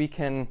 we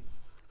can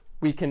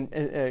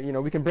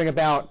bring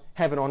about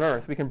heaven on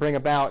earth. We can bring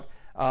about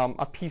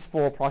a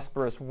peaceful,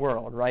 prosperous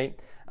world, right?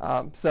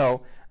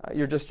 So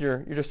you're just your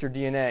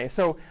DNA.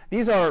 So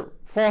these are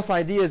false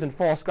ideas and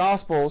false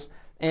gospels,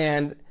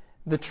 and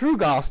the true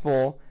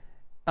gospel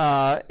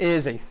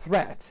is a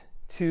threat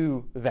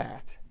to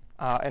that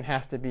and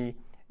has to be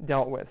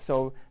dealt with.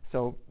 So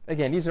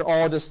again, these are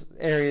all just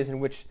areas in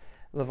which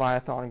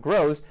Leviathan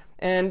grows,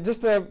 and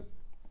just a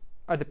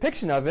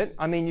depiction of it.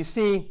 I mean, you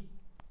see,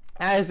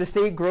 as the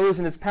state grows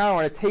in its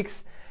power, it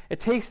takes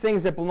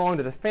things that belong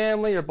to the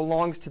family or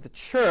belongs to the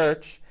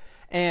church,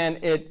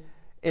 and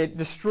it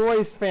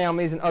destroys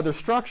families and other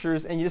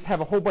structures, and you just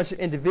have a whole bunch of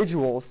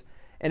individuals,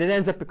 and it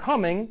ends up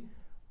becoming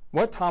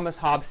what Thomas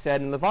Hobbes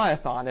said in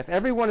Leviathan. If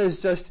everyone is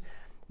just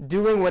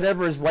doing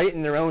whatever is right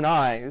in their own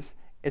eyes,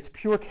 it's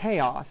pure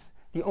chaos.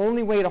 The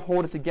only way to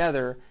hold it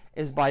together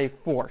is by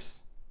force,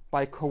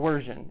 by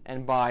coercion,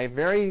 and by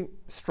very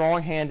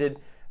strong-handed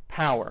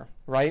power,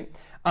 right?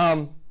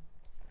 I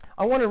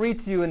want to read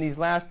to you in these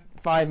last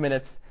 5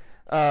 minutes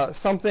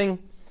something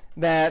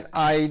that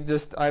I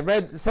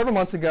read several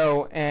months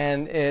ago,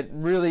 and it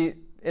really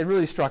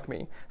struck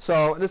me.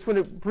 So I just want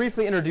to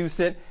briefly introduce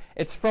it.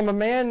 It's from a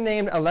man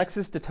named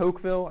Alexis de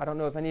Tocqueville. I don't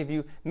know if any of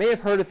you may have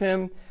heard of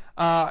him.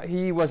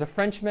 He was a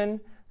Frenchman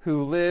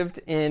who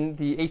lived in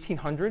the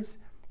 1800s.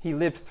 He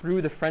lived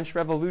through the French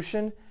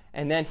Revolution,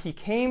 and then he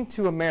came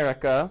to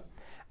America,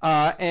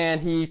 and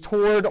he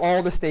toured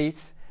all the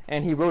states,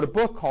 and he wrote a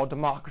book called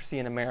Democracy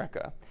in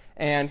America.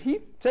 And he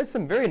said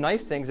some very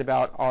nice things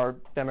about our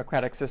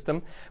democratic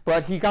system,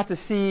 but he got to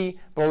see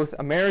both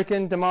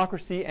American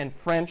democracy and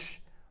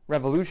French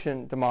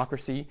Revolution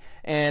democracy.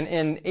 And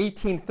in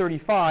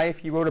 1835,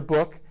 he wrote a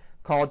book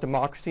called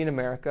Democracy in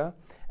America.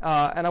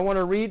 And I want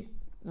to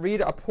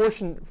read a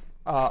portion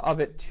of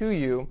it to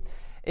you.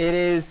 It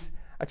is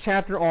a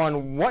chapter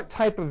on what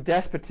type of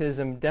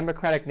despotism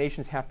democratic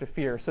nations have to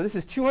fear. So this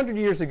is 200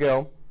 years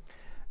ago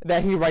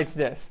that he writes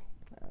this.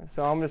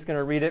 So I'm just going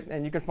to read it,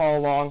 and you can follow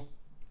along.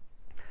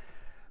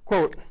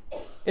 Quote,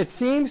 it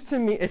seems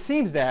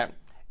that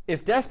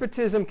if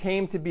despotism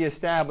came to be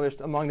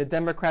established among the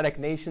democratic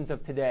nations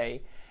of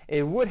today,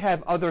 it would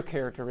have other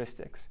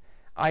characteristics.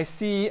 I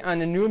see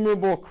an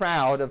innumerable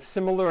crowd of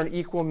similar and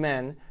equal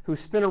men who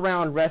spin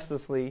around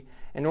restlessly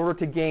in order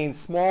to gain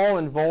small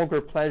and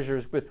vulgar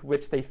pleasures with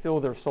which they fill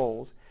their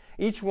souls.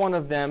 Each one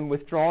of them,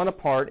 withdrawn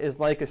apart, is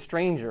like a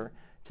stranger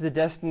to the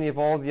destiny of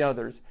all the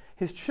others.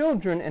 His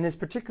children and his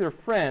particular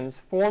friends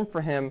form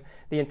for him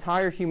the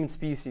entire human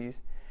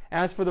species.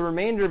 As for the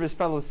remainder of his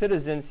fellow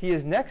citizens, he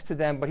is next to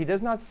them, but he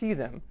does not see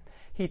them.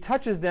 He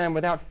touches them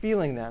without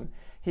feeling them.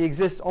 He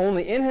exists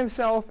only in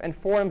himself and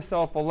for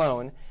himself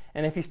alone,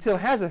 and if he still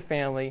has a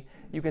family,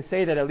 you can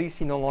say that at least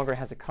he no longer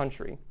has a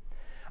country.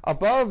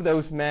 Above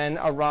those men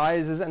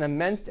arises an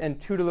immense and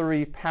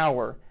tutelary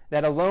power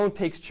that alone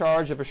takes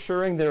charge of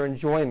assuring their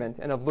enjoyment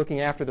and of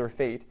looking after their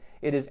fate.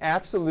 It is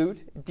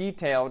absolute,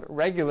 detailed,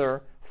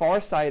 regular,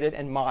 far-sighted,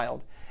 and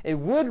mild. It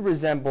would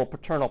resemble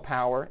paternal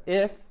power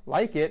if,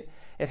 like it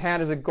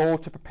had as a goal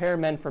to prepare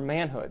men for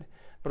manhood.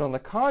 But on the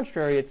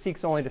contrary, it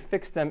seeks only to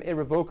fix them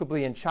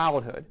irrevocably in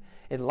childhood.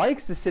 It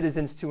likes the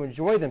citizens to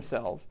enjoy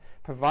themselves,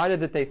 provided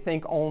that they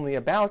think only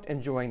about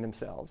enjoying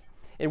themselves.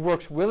 It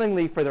works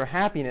willingly for their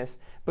happiness,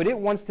 but it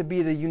wants to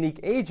be the unique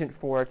agent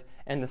for it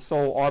and the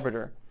sole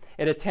arbiter.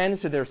 It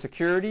attends to their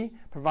security,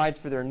 provides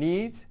for their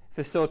needs,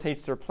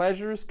 facilitates their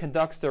pleasures,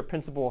 conducts their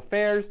principal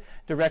affairs,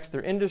 directs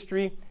their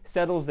industry,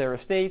 settles their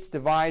estates,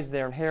 divides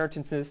their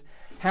inheritances.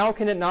 How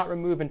can it not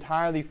remove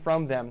entirely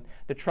from them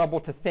the trouble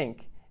to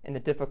think and the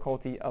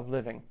difficulty of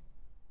living?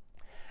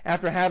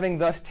 After having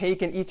thus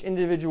taken each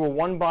individual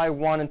one by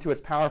one into its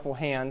powerful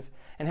hands,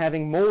 and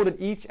having molded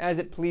each as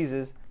it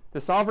pleases,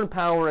 the sovereign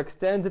power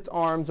extends its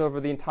arms over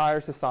the entire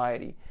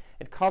society.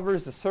 It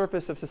covers the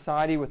surface of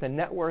society with a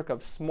network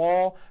of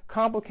small,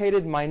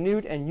 complicated,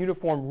 minute, and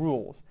uniform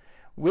rules,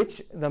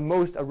 which the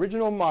most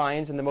original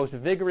minds and the most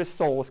vigorous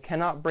souls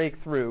cannot break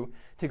through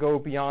to go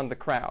beyond the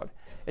crowd.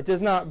 It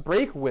does not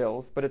break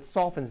wills, but it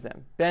softens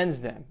them,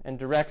 bends them, and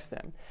directs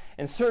them.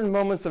 In certain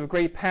moments of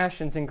great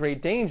passions and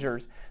great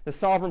dangers, the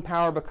sovereign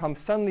power becomes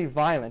suddenly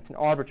violent and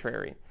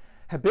arbitrary.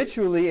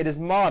 Habitually, it is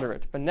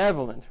moderate,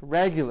 benevolent,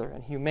 regular,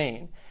 and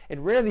humane. It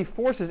rarely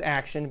forces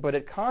action, but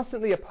it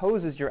constantly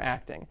opposes your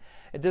acting.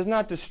 It does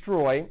not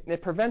destroy,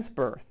 it prevents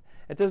birth.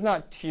 It does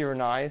not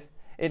tyrannize,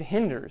 it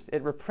hinders,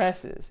 it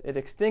represses, it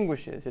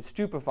extinguishes, it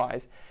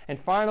stupefies, and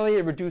finally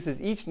it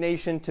reduces each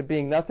nation to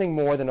being nothing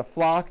more than a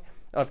flock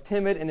of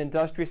timid and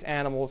industrious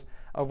animals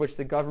of which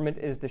the government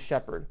is the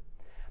shepherd.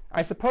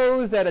 I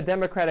suppose that a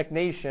democratic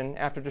nation,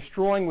 after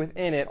destroying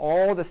within it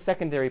all the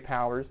secondary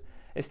powers,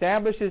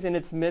 establishes in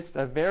its midst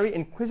a very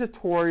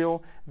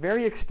inquisitorial,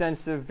 very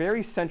extensive,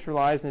 very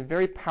centralized, and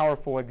very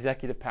powerful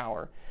executive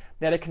power.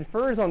 That it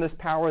confers on this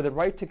power the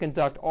right to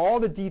conduct all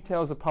the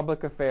details of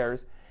public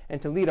affairs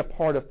and to lead a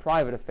part of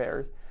private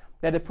affairs.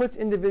 That it puts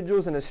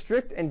individuals in a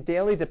strict and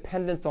daily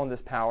dependence on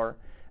this power,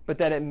 but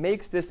that it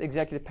makes this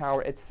executive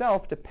power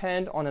itself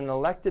depend on an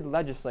elected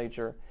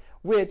legislature,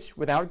 which,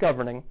 without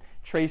governing,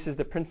 traces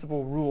the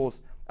principal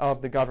rules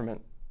of the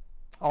government.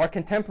 Our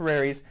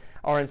contemporaries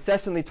are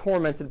incessantly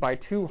tormented by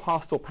two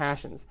hostile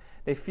passions.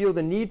 They feel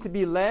the need to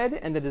be led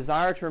and the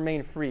desire to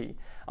remain free.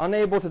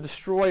 Unable to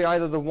destroy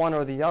either the one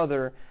or the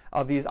other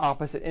of these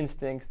opposite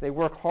instincts, they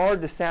work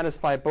hard to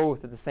satisfy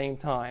both at the same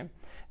time.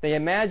 They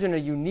imagine a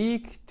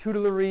unique,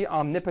 tutelary,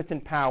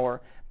 omnipotent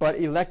power, but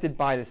elected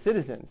by the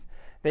citizens.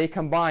 They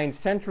combine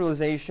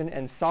centralization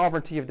and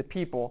sovereignty of the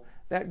people.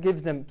 That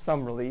gives them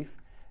some relief.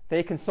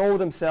 They console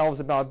themselves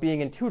about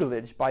being in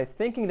tutelage by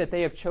thinking that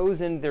they have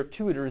chosen their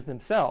tutors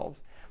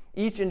themselves.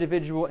 Each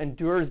individual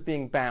endures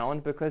being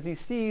bound because he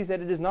sees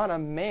that it is not a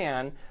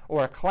man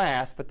or a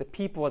class, but the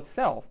people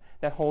itself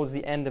that holds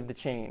the end of the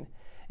chain.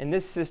 In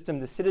this system,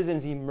 the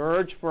citizens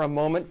emerge for a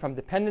moment from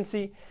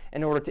dependency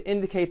in order to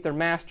indicate their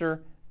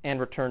master and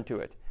return to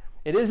it.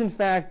 It is, in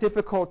fact,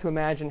 difficult to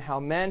imagine how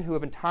men who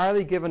have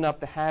entirely given up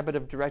the habit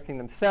of directing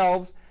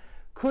themselves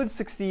could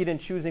succeed in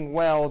choosing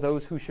well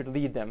those who should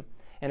lead them.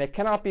 And it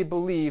cannot be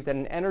believed that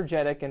an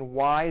energetic and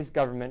wise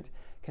government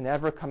can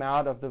ever come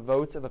out of the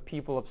votes of a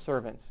people of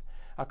servants.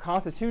 A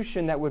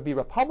constitution that would be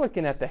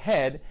republican at the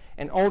head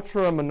and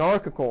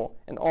ultra-monarchical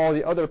in all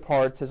the other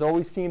parts has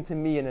always seemed to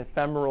me an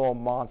ephemeral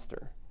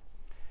monster.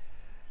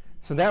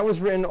 So that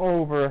was written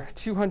over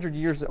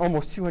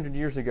almost 200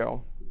 years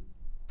ago,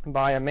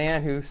 by a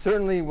man who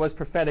certainly was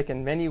prophetic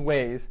in many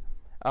ways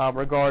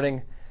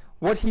regarding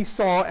what he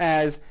saw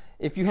as,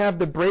 if you have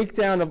the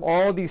breakdown of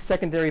all these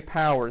secondary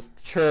powers,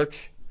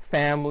 church,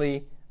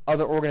 family,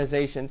 other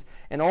organizations,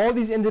 and all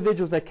these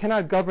individuals that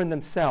cannot govern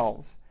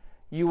themselves,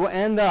 you will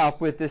end up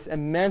with this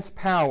immense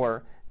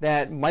power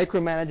that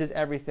micromanages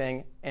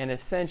everything and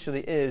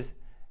essentially is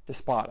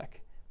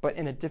despotic, but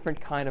in a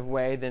different kind of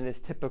way than is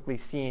typically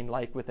seen,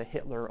 like with a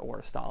Hitler or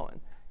a Stalin.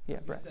 Yeah,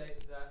 Brett. You say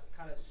that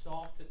kind of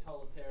soft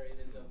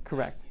totalitarianism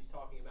Correct. that he's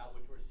talking about,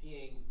 which we're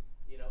seeing,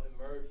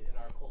 emerge in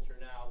our culture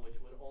now, which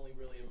would only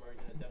really emerge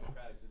in a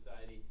democratic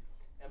society,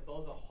 and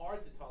both a hard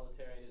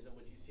totalitarianism,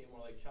 which you see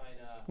more like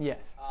China.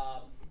 Yes.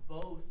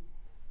 Both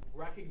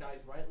recognize,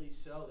 rightly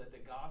so, that the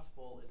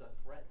gospel is a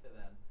threat to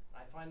them.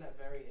 I find that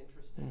very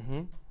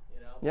interesting.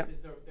 Mm-hmm.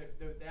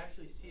 Because they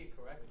actually see it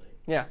correctly.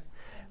 Yeah.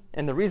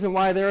 And the reason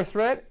why they're a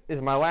threat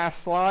is my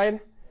last slide.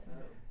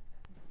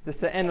 Just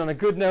to end on a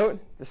good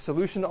note, the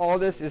solution to all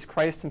this is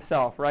Christ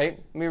himself, right?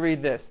 Let me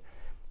read this.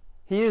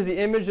 He is the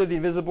image of the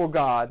invisible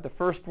God, the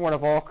firstborn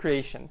of all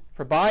creation.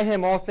 For by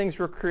him all things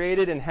were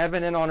created in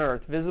heaven and on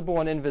earth, visible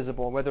and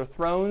invisible, whether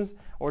thrones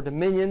or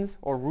dominions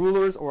or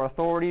rulers or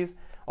authorities.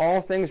 All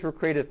things were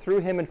created through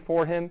him and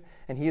for him,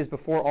 and he is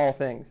before all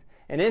things.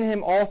 And in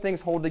him all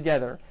things hold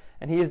together.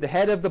 And he is the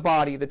head of the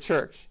body, the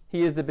church.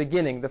 He is the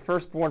beginning, the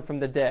firstborn from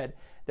the dead,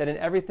 that in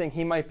everything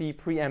he might be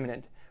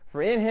preeminent.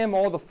 For in him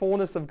all the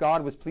fullness of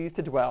God was pleased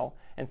to dwell,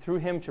 and through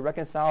him to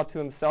reconcile to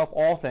himself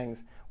all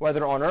things,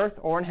 whether on earth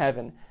or in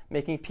heaven,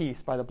 making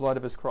peace by the blood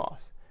of his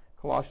cross.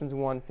 Colossians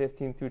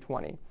 1:15 through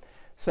 20.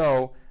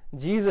 So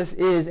Jesus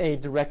is a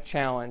direct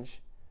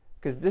challenge,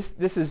 because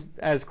this is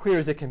as clear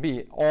as it can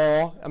be.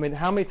 All,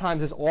 how many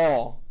times is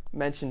all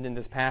mentioned in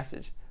this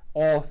passage?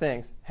 All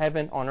things,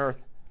 heaven, on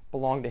earth,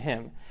 belong to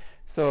him.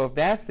 So if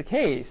that's the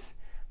case,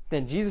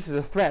 then Jesus is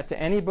a threat to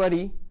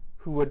anybody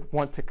who would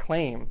want to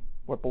claim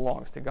what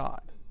belongs to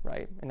God,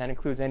 right? And that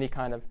includes any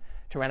kind of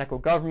tyrannical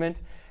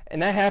government.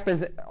 And that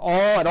happens at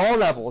all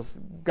levels.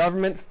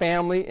 Government,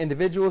 family,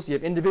 individuals. You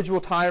have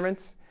individual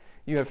tyrants.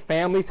 You have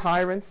family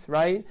tyrants,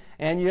 right?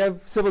 And you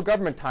have civil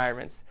government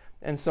tyrants.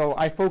 And so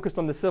I focused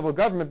on the civil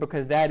government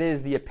because that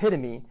is the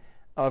epitome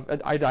of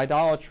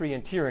idolatry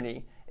and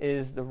tyranny,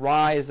 is the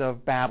rise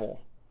of Babel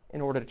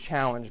in order to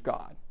challenge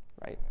God,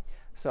 right?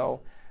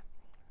 So,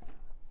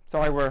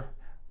 sorry we're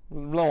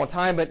low on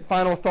time, but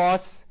final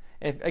thoughts.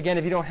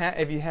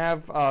 If you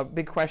have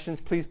big questions,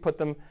 please put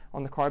them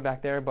on the card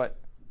back there. But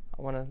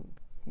I want to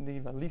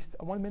leave at least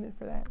 1 minute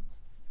for that.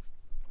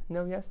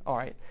 No, yes? All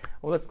right.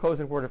 Well, let's close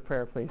in a word of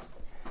prayer, please.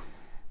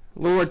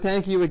 Lord,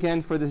 thank you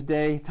again for this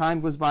day. Time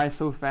goes by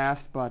so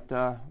fast, but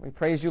we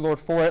praise you, Lord,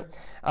 for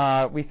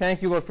it. We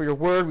thank you, Lord, for your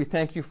word. We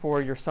thank you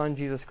for your Son,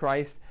 Jesus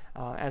Christ,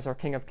 as our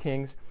King of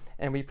Kings.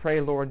 And we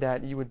pray, Lord,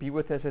 that you would be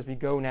with us as we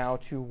go now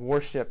to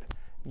worship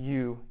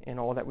you in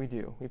all that we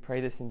do. We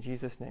pray this in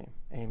Jesus' name.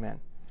 Amen.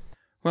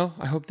 Well,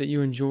 I hope that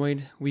you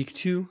enjoyed week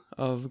 2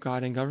 of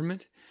God and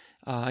Government.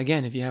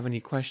 Again, if you have any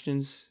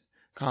questions,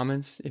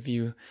 comments, if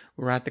you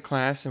were at the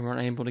class and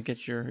weren't able to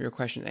get your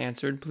questions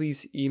answered,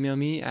 please email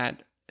me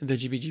at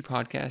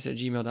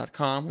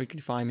thegbgpodcast@gmail.com, or you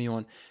can find me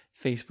on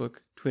Facebook,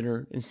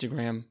 Twitter,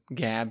 Instagram,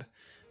 Gab,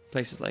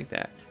 places like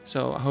that.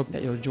 So I hope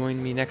that you'll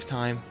join me next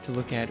time to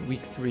look at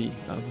week 3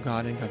 of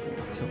God and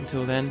Government. So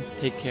until then,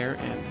 take care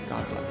and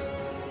God bless.